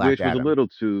Black which was a Adam. little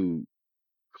too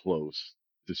close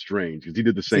to Strange because he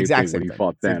did the It's the same exact thing when same he thing.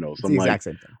 fought Thanos. It's the I'm like, exact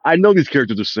same thing. I know these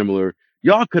characters are similar.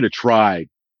 Y'all could have tried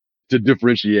to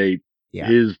differentiate Yeah.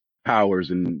 his powers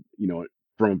and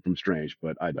from Strange,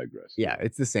 but I digress. Yeah,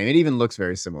 it's the same. It even looks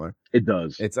very similar. It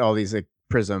does. It's all these like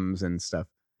prisms and stuff.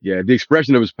 Yeah, the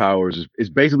expression of his powers is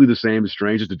basically the same as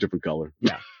Strange, just a different color.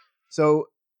 Yeah. So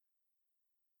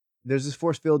there's this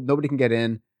force field. Nobody can get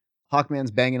in.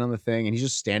 Hawkman's banging on the thing, and he's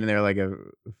just standing there like a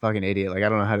fucking idiot. Like I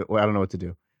don't know what to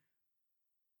do.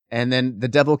 And then the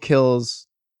devil kills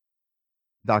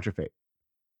Dr. Fate.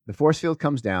 The force field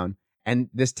comes down, and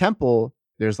this temple,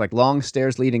 there's like long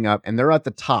stairs leading up, and they're at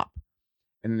the top.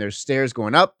 And then there's stairs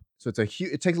going up. So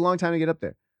it takes a long time to get up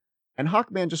there. And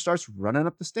Hawkman just starts running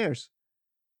up the stairs.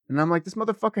 And I'm like, this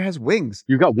motherfucker has wings.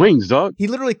 You got wings, dog. He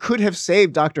literally could have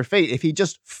saved Dr. Fate if he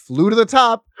just flew to the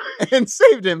top and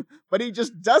saved him, but he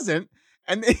just doesn't.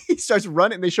 And then he starts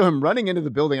running. They show him running into the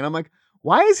building. And I'm like,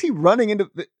 why is he running into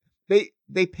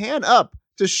they pan up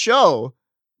to show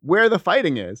where the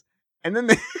fighting is. And then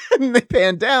they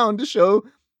pan down to show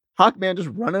Hawkman just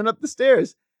running up the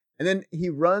stairs. And then he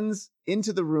runs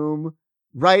into the room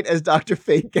right as Dr.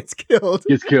 Fate gets killed.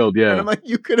 Gets killed, yeah. And I'm like,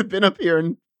 you could have been up here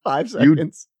in 5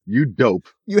 seconds. You dope.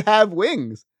 You have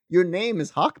wings. Your name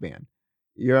is Hawkman.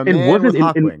 You're a man with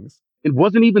hawk wings. It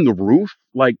wasn't even the roof,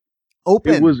 like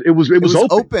open. It was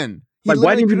open. Like,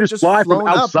 why didn't you just fly from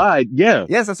outside? Up. Yeah.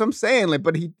 Yes, that's what I'm saying. Like,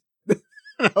 but he,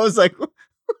 I was like,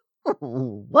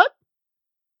 what?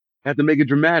 Had to make it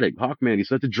dramatic. Hawkman, he's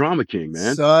such a drama king,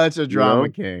 man. Such a drama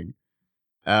king.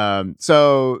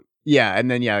 So yeah, and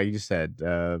then like you just said,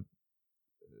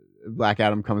 Black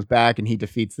Adam comes back and he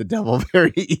defeats the devil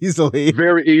very easily.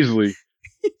 Very easily.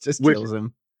 He just kills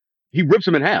him. He rips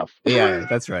him in half. Yeah,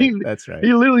 that's right. That's right.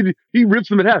 He literally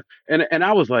rips him in half. And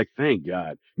I was like, thank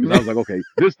God. Because I was like, okay,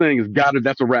 this thing has got it.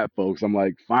 That's a wrap, folks. I'm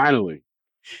like, finally,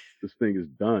 this thing is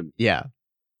done. Yeah.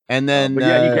 And then but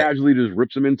yeah, he casually just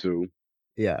rips him in two.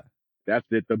 Yeah. That's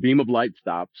it. The beam of light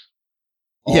stops.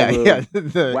 The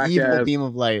evil beam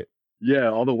of light. Yeah,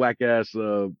 all the whack ass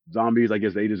zombies, I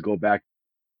guess they just go back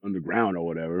underground or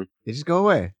whatever. They just go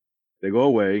away. They go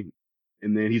away.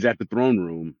 And then he's at the throne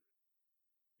room.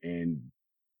 And,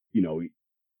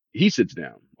 he sits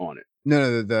down on it.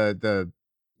 No, the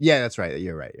yeah, that's right.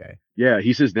 You're right. Yeah. Yeah,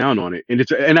 he sits down on it.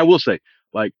 And I will say,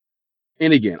 like,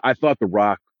 and again, I thought The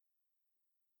Rock,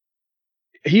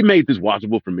 he made this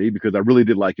watchable for me because I really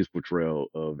did like his portrayal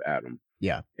of Adam.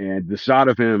 Yeah. And the shot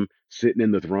of him sitting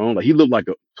in the throne, like he looked like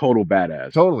a total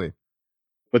badass. Totally.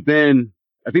 But then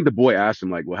I think the boy asked him,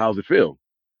 like, well, how's it feel?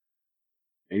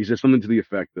 And he said something to the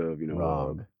effect of,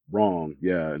 wrong.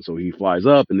 Yeah. And so he flies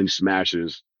up and then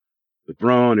smashes the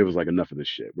throne. It was like, enough of this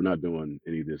shit. We're not doing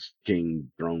any of this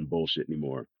king throne bullshit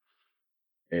anymore.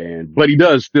 But he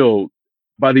does still,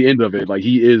 by the end of it, like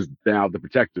he is now the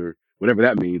protector, whatever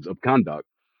that means, of Kondak.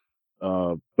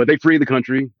 But they free the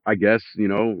country, I guess,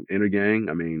 inner gang.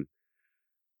 I mean,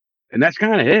 and that's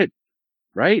kind of it,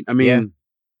 right? I mean,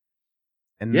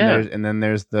 and then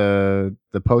there's the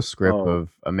postscript of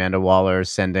Amanda Waller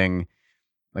sending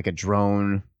like a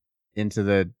drone into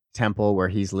the temple where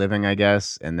he's living, I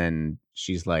guess, and then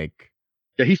she's like,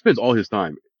 yeah, he spends all his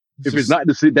time. If it's not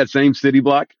that same city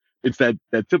block, it's that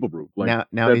temple group. Like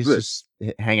now he's just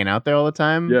hanging out there all the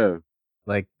time. Yeah,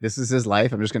 like this is his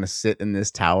life. I'm just gonna sit in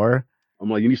this tower. I'm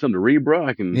like, you need something to read, bro?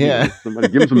 I can, somebody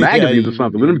give him some magazines or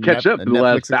something. Let him catch up to the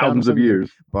last thousands of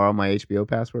years. Borrow my HBO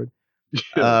password.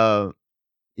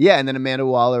 Yeah, and then Amanda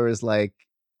Waller is like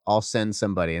I'll send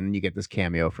somebody, and then you get this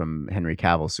cameo from Henry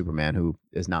Cavill's Superman, who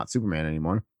is not Superman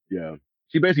anymore. Yeah.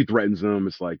 She basically threatens him.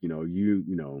 It's like, you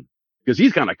know, because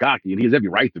he's kind of cocky and he has every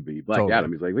right to be. Black Totally.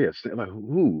 Adam, he's like, yeah, like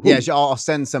who, Yeah, who? I'll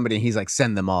send somebody, and he's like,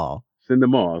 "Send them all." Send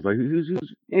them all. It's like,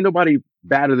 ain't nobody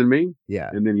badder than me. Yeah.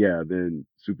 And then, yeah, then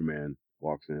Superman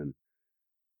walks in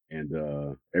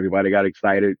and everybody got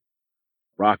excited.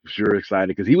 Rock was sure excited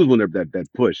because he was one that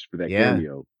pushed for that Yeah.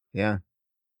 cameo. Yeah.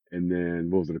 And then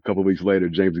what was it? A couple of weeks later,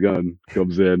 James Gunn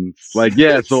comes in. Like,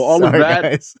 yeah, so all of Sorry, that,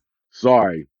 guys.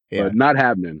 sorry, Yeah. but not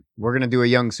happening. We're gonna do a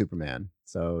young Superman,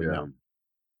 so Yeah, no.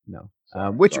 No.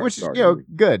 sorry, Which sorry, is, sorry, Henry.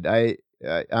 good.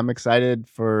 I'm excited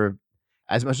for,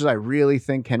 as much as I really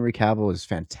think Henry Cavill is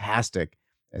fantastic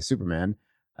as Superman.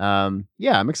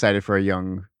 Yeah, I'm excited for a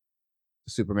young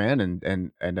Superman,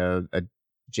 and a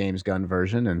James Gunn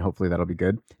version, and hopefully that'll be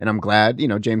good. And I'm glad,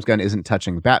 James Gunn isn't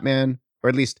touching Batman, or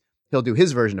at least he'll do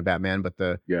his version of Batman, but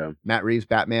the Yeah, Matt Reeves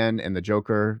Batman and the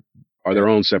Joker, are uh, their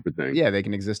own separate thing. yeah, they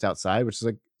can exist outside, which is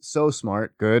like so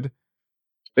smart, good.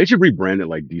 They should rebrand it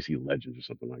like DC Legends or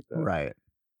something like that. Right.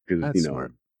 Because That's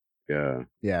smart. yeah.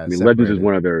 Yeah, I mean, Legends separate is it.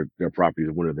 one of their properties,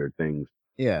 one of their things.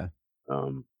 Yeah.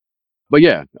 Um, but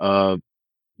yeah,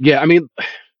 yeah. I mean,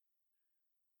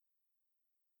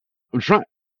 I'm trying.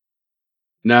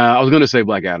 Nah, I was gonna say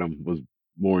Black Adam was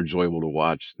more enjoyable to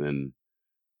watch than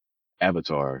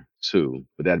Avatar 2,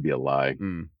 but that'd be a lie.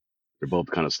 Mm. They're both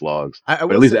kind of slogs. I But at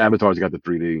will least say, Avatar's got the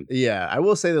 3D. yeah, I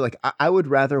will say that, like, I would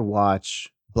rather watch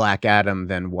Black Adam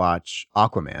than watch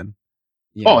Aquaman.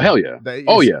 Oh hell yeah. That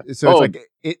Oh is, yeah. so it's Oh like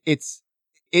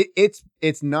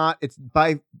it's not, it's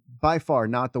by far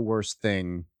not the worst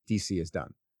thing DC has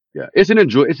done. yeah. It's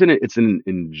an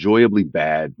enjoyably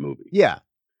bad movie. Yeah,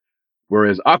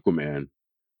 Whereas Aquaman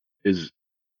is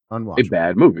a unwatchable,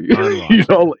 bad movie. you unwatchable.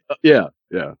 know? Yeah.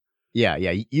 Yeah. Yeah,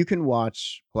 yeah, you can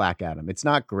watch Black Adam. It's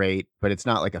not great, but it's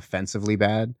not like offensively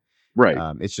bad. Right.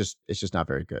 It's just not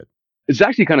very good. It's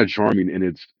actually kind of charming in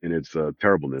it's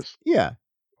terribleness. Yeah.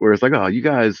 Where it's like, oh, you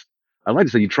guys, I like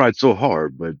to say you tried so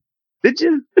hard, but did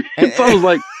you? And, so I was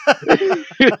like,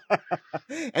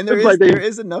 and it's like there they,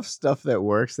 is enough stuff that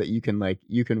works that you can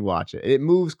watch it. It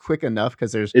moves quick enough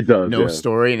because there's it does, no yeah,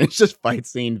 story, and it's just fight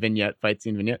scene vignette.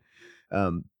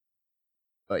 Um,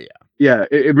 but yeah, yeah.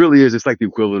 It really is. It's like the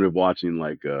equivalent of watching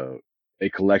like a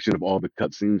collection of all the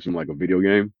cutscenes from like a video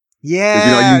game. Because you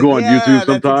yeah, can go on YouTube yeah. That's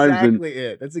sometimes and exactly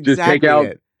it. That's just take exactly out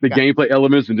it. the Yeah, gameplay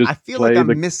elements and just I feel like play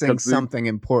the I'm missing cutscene. something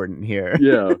important here.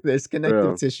 Yeah, There's yeah,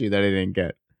 connective tissue that I didn't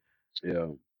get. yeah.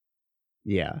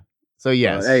 Yeah. So But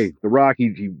yes, hey, The Rock,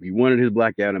 he wanted his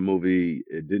Black Adam movie.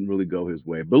 It didn't really go his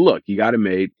way. But look, he got it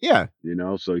made, yeah.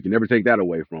 so you can never take that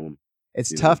away from him,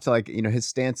 It's you know. tough to, like, his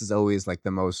stance is always like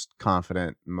the most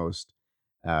confident, most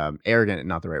arrogant,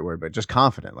 not the right word, but just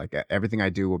confident. Like, everything I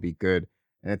do will be good.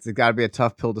 And it's got to be a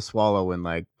tough pill to swallow when,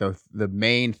 like, the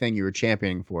main thing you were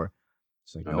championing for.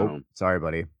 It's like, I nope, know. sorry,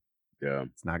 buddy. Yeah,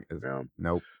 It's not, yeah.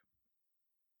 nope.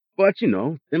 But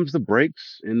them's the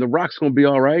breaks, and The Rock's gonna be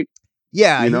all right.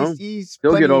 Yeah, You know, he's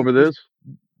he'll get over he's this.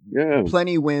 Yeah,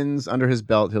 plenty wins under his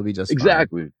belt. He'll be just fine.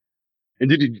 exactly. And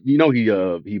did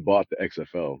he bought the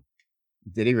XFL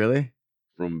Did he really?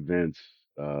 from Vince?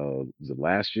 Was it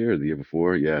last year or the year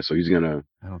before? Yeah, so he's gonna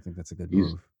I don't think that's a good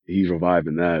he's move. he's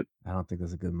reviving that. I don't think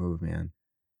that's a good move, man.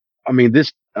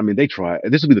 They try.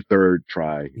 This will be the third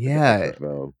try at the Yeah.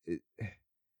 XFL,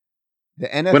 The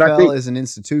but I NFL think is an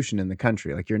institution in the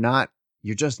country. Like,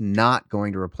 you're just not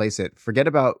going to replace it. Forget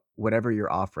about whatever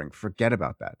you're offering. Forget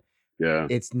about that. yeah,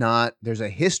 It's not, there's a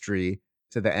history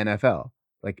to the NFL.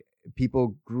 Like,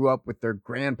 people grew up with their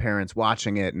grandparents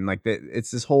watching it, and like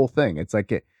it's this whole thing. It's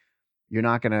like you're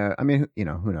not gonna. I mean,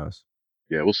 who knows?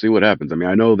 yeah, we'll see what happens. I mean,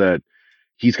 I know that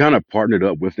he's kind of partnered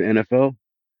up with the NFL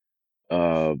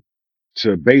uh,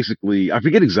 to basically, I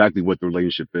forget exactly what the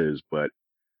relationship is, but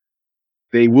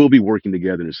they will be working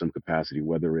together in some capacity,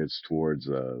 whether it's towards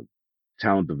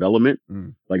talent development,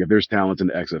 Mm, like if there's talents in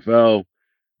the XFL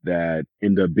that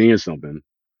end up being something.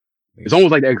 they It's just,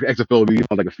 almost like the XFL would be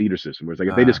like a feeder system, where it's like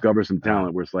if they uh, discover some uh,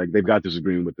 talent, where it's like they've got this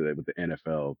agreement with the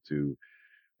NFL to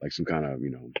like some kind of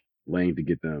lane to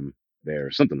get them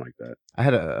there, something like that. I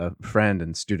had a friend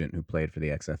and student who played for the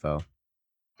XFL.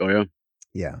 Oh yeah,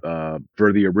 Yeah,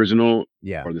 for the original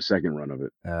yeah. or the second run of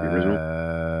it, the original,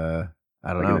 Uh,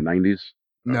 I don't like in the know. '90s.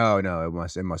 Oh, No, no.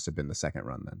 It must have been the second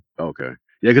run then. okay,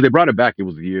 yeah, because they brought it back. It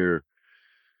was the year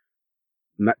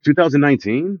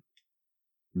 2019,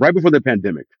 right before the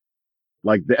pandemic.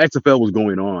 Like the XFL was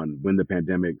going on when the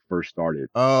pandemic first started,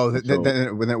 Oh, and so then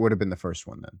it would have been the first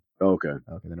one then. okay,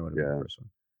 Okay, then it would have been the yeah, first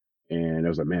one. and it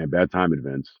was like, man, bad time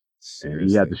events, and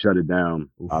he had to Seriously. shut it down,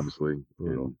 Oof, obviously,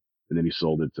 brutal. and then he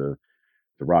sold it to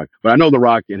The Rock. But I know The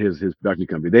Rock and his production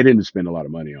company, they didn't spend a lot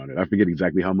of money on it. I forget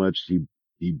exactly how much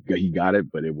he got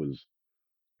it, but it was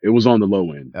on the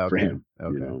low end for Okay. him, you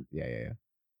Okay. know. Yeah. Yeah. Yeah.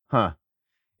 Huh.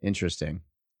 Interesting.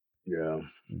 Yeah.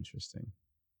 Interesting.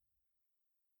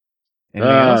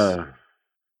 Anything else? Uh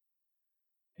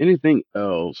Anything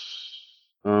else?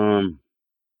 Um,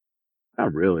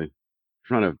 Not really.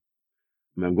 Trying to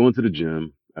I mean, I'm going to the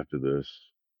gym after this,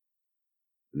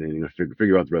 and then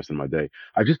figure out the rest of my day.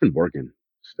 I've just been working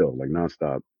still, like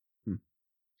nonstop, Hmm.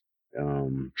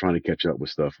 trying to catch up with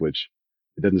stuff, which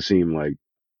it doesn't seem like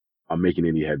I'm making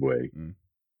any headway. Mm.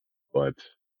 But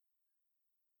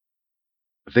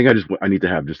I think I need to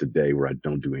have just a day where I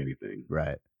don't do anything.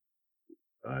 Right.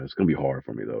 It's gonna be hard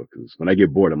for me though, because when I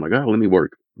get bored, I'm like, oh, let me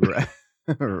work. Right.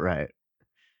 Right.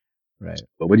 Right.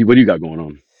 But what do you got going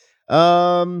on?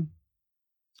 I'm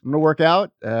gonna work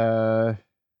out. I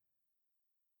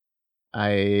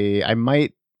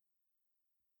might.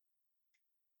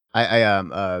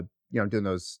 I'm doing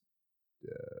those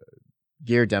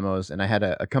gear demos, and I had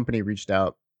a company reached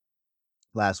out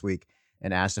last week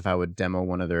and asked if I would demo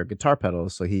one of their guitar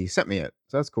pedals. So he sent me it.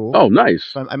 So that's cool. Oh, nice.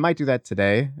 So I might do that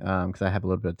today because I have a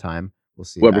little bit of time. We'll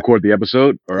see. What, record the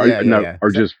episode, or are you Yeah, yeah, not, yeah. or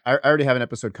 'Cause just I already have an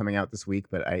episode coming out this week,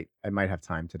 but I might have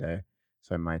time today,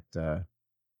 so I might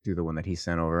do the one that he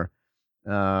sent over.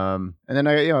 And then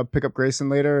I pick up Grayson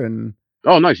later, and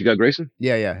oh, nice. You got Grayson?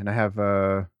 yeah, yeah, and I have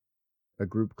a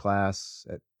group class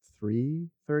at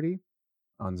 3:30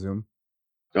 on Zoom.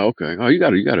 Oh, okay. Oh, you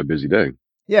got a busy day.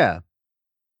 Yeah,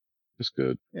 That's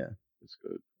good. yeah, That's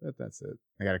good. that's it.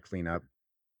 I got to clean up.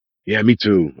 Yeah, me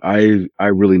too. I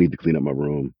really need to clean up my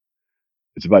room.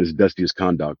 It's about as dusty as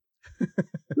conduct.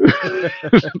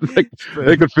 like Put-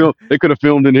 they could have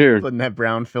filmed in here. Putting that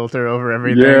brown filter over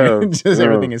everything, Yeah. just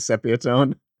everything is sepia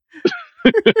tone.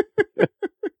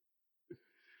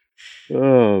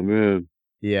 Oh man.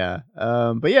 Yeah.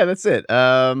 But yeah, that's it.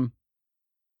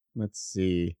 Let's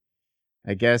see.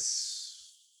 I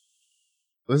guess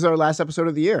this is our last episode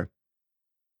of the year.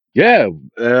 Yeah.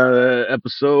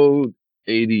 Episode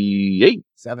 88,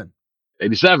 7.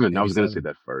 87. I was gonna say 87.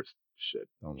 that first. Shit.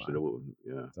 Don't Should lie. have.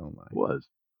 Yeah. It Don't lie. was.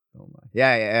 Don't lie.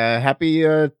 Yeah, yeah. Happy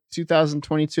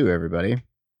 2022, everybody.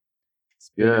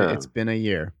 It's Yeah. been a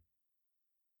year.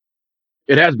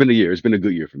 It has been a year. It's been a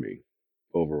good year for me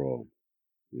overall.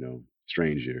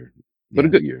 Strange year, but a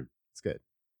Yeah, good year. it's good.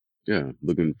 Yeah. It's good.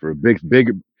 Looking for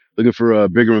looking for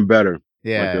bigger and better, like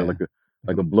Yeah, like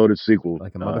like a bloated sequel a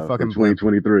for motherfucking blimp.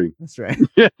 2023. That's right.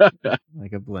 Yeah.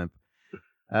 Like a blimp.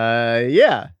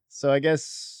 Yeah. So I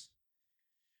guess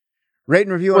rate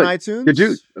and review on What did you?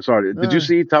 iTunes. Sorry, did you Uh,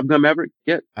 see Top Gun Maverick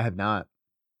yet? I have not.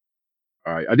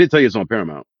 All right, I did tell you it's on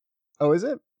Paramount. Oh, is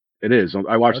it? It is.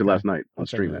 I watched it Okay, last night I'll on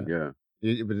check it streaming. out. Yeah.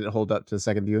 Did it hold up to the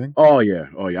second viewing? Oh yeah.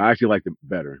 Oh yeah. I actually liked it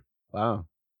better. Wow.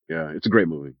 Yeah, it's a great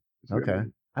movie. It's a great Okay.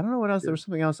 movie. I don't know what else. There Yeah. was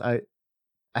something else. I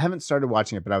haven't started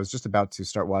watching it, but I was just about to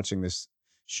start watching this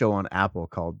show on Apple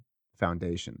called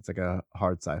Foundation. It's like a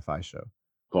hard sci-fi show.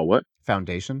 Called what?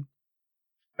 Foundation.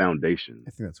 Foundation.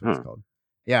 I think that's what it's Huh. called.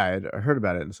 Yeah, I heard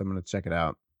about it, and so I'm gonna check it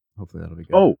out. Hopefully that'll be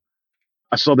good. Oh,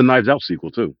 I saw the Knives Out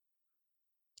sequel too.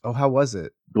 Oh, how was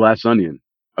it? Glass Onion.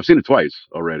 I've seen it twice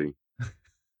already.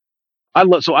 I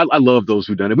love those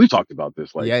who done it. We talked about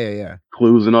this, like Yeah, yeah, yeah.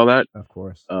 Clues and all that. Of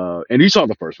course. And you saw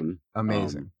the first one.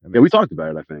 Amazing. Yeah, we Amazing. talked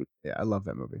about it, I think. Yeah, I love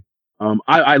that movie.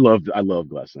 I love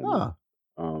Glass Onion.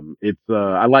 Oh. It's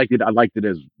I liked it. I liked it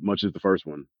as much as the first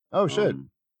one. Oh shit.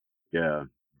 Yeah,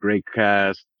 great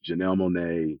cast. Janelle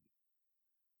Monáe,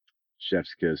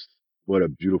 Chef's Kiss. What a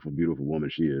beautiful, beautiful woman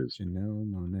she is. Janelle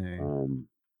Monáe.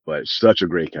 But such a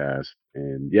great cast.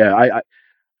 And yeah, I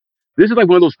this is like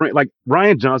one of those like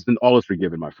Ryan Johnson. All is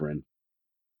forgiven, my friend.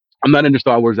 I'm not into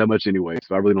Star Wars that much anyway,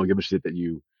 so I really don't give a shit that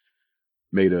you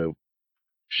made a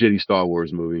shitty Star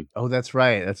Wars movie. Oh, that's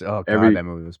right. That's oh god, Every that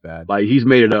movie was bad. Like he's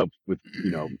made it up with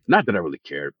not that I really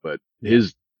cared, but Yeah.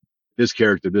 his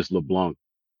character, this LeBlanc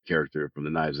character from the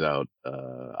Knives Out,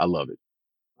 I love it.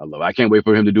 I love it. I can't wait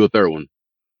for him to do a third one.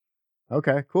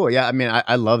 Okay, cool. Yeah, I mean,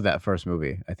 I love that first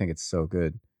movie. I think it's so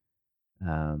good.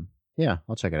 Yeah,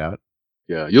 I'll check it out.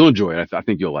 Yeah, you'll enjoy it. I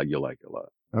think you'll like it a lot.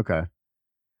 Okay.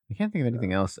 I can't think of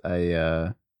anything else.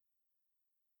 I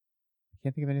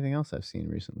can't think of anything else I've seen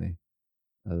recently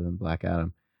other than Black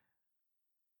Adam.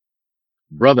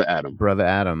 Brother Adam. Brother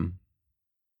Adam.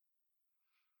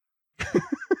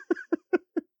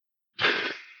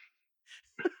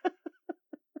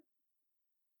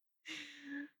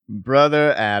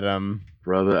 Brother Adam.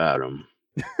 Brother Adam.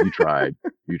 You tried.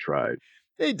 You tried.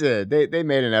 They did. They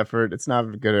made an effort. It's not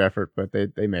a good effort, but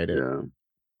they made it. Yeah.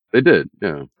 They did.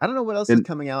 Yeah. I don't know what else is And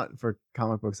coming out for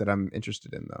comic books that I'm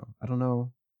interested in though. I don't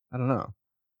know.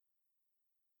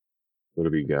 What do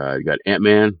we got? You got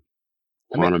Ant-Man,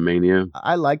 I mean, Quantumania.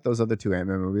 I like those other two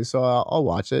Ant-Man movies, so I'll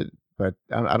watch it, but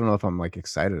I don't know if I'm, like,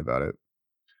 excited about it.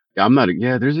 Yeah, I'm not.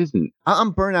 Yeah, there's isn't.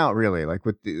 I'm burnt out really, like,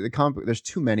 with the comic book there's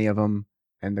too many of them,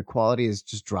 and the quality is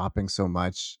just dropping so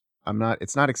much.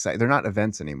 It's not exciting. They're not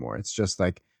events anymore. It's just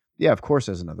like, yeah, of course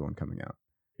there's another one coming out,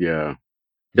 Yeah, you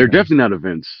they're know? definitely not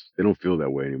events. They don't feel that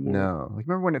way anymore. No. Like,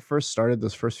 remember when it first started,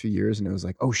 those first few years, and it was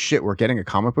like, "Oh, shit, we're getting a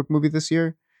comic book movie this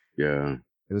year?" Yeah,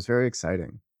 It was very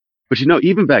exciting. but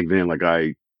even back then, like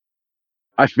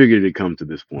I figured it'd come to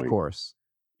this Of point, course.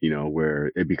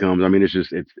 where it becomes. I mean,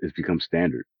 it's become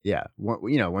standard. Yeah.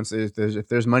 Once if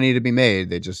there's money to be made,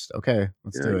 they just, "Okay,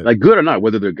 let's Yeah, do it." like good or not,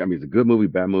 whether they're. I mean, it's a good movie,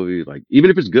 bad movie. Like even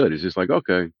if it's good, it's just like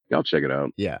okay, yeah, I'll check it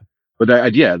out. Yeah.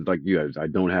 But yeah, like you guys, I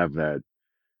don't have that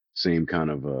same kind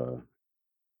of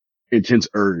intense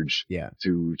urge Yeah.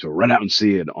 to run out and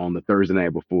see it on the Thursday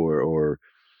night before. Or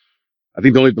I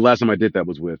think the last time I did that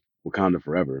was with Wakanda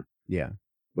Forever. Yeah.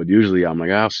 But usually I'm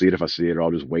like, I'll see it if I see it, or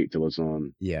I'll just wait till it's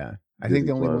on Yeah. I think Disney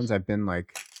the only Plus. ones I've been,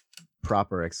 like,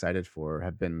 proper excited for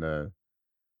have been the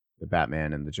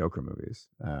Batman and the Joker movies.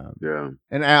 Yeah,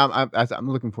 And I'm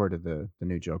looking forward to the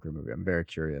new Joker movie. I'm very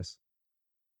curious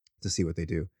to see what they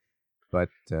do. But,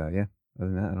 yeah, other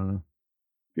than that, I don't know.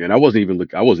 yeah. And I wasn't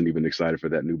even excited for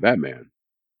that new Batman.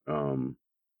 Um,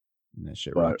 And that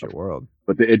shit but rocked your world.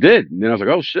 it did. And then I was like,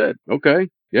 oh shit, okay,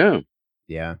 yeah,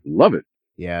 Yeah. love it.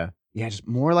 Yeah. Yeah, just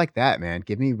more like that, man.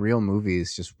 Give me real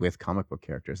movies just with comic book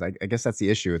characters. I guess that's the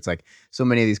issue. It's like so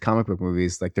many of these comic book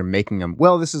movies, like they're making them,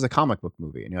 well, this is a comic book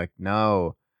movie. And you're like,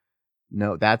 no,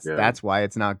 no, Yeah, that's why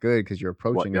it's not good because you're what?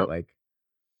 approaching it Yep. like,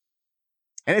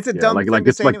 and it's a Yeah, dumb thing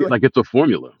to say anyway. like it's a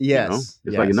formula. Yes.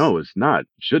 It's like Yes. no, it's not. It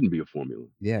shouldn't be a formula.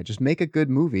 Yeah. Just make a good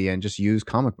movie and just use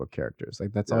comic book characters.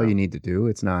 Like that's all Yeah, you need to do.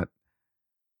 It's not,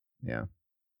 yeah.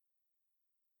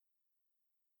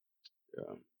 yeah.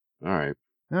 All right.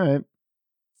 All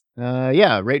right.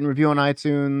 Yeah. Rate and review on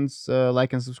iTunes,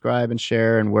 like and subscribe and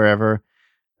share and wherever.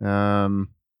 Um,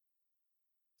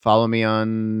 Follow me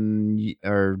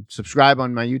or subscribe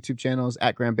on my YouTube channels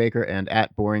at Graham Baker and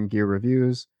at Boring Gear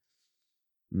Reviews.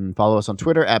 And follow us on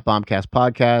Twitter at Bombcast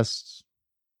Podcasts.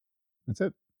 That's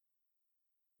it.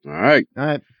 All right. All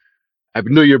right. Happy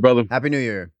New Year, brother. Happy New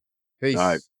Year. All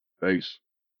right. Peace. Peace.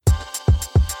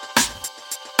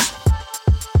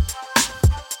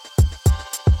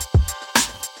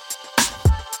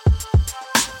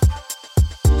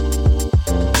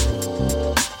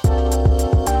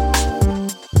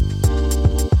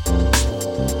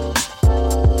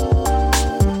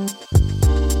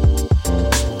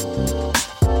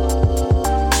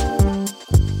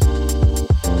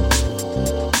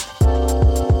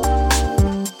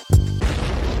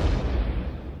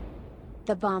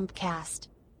 The Bombcast.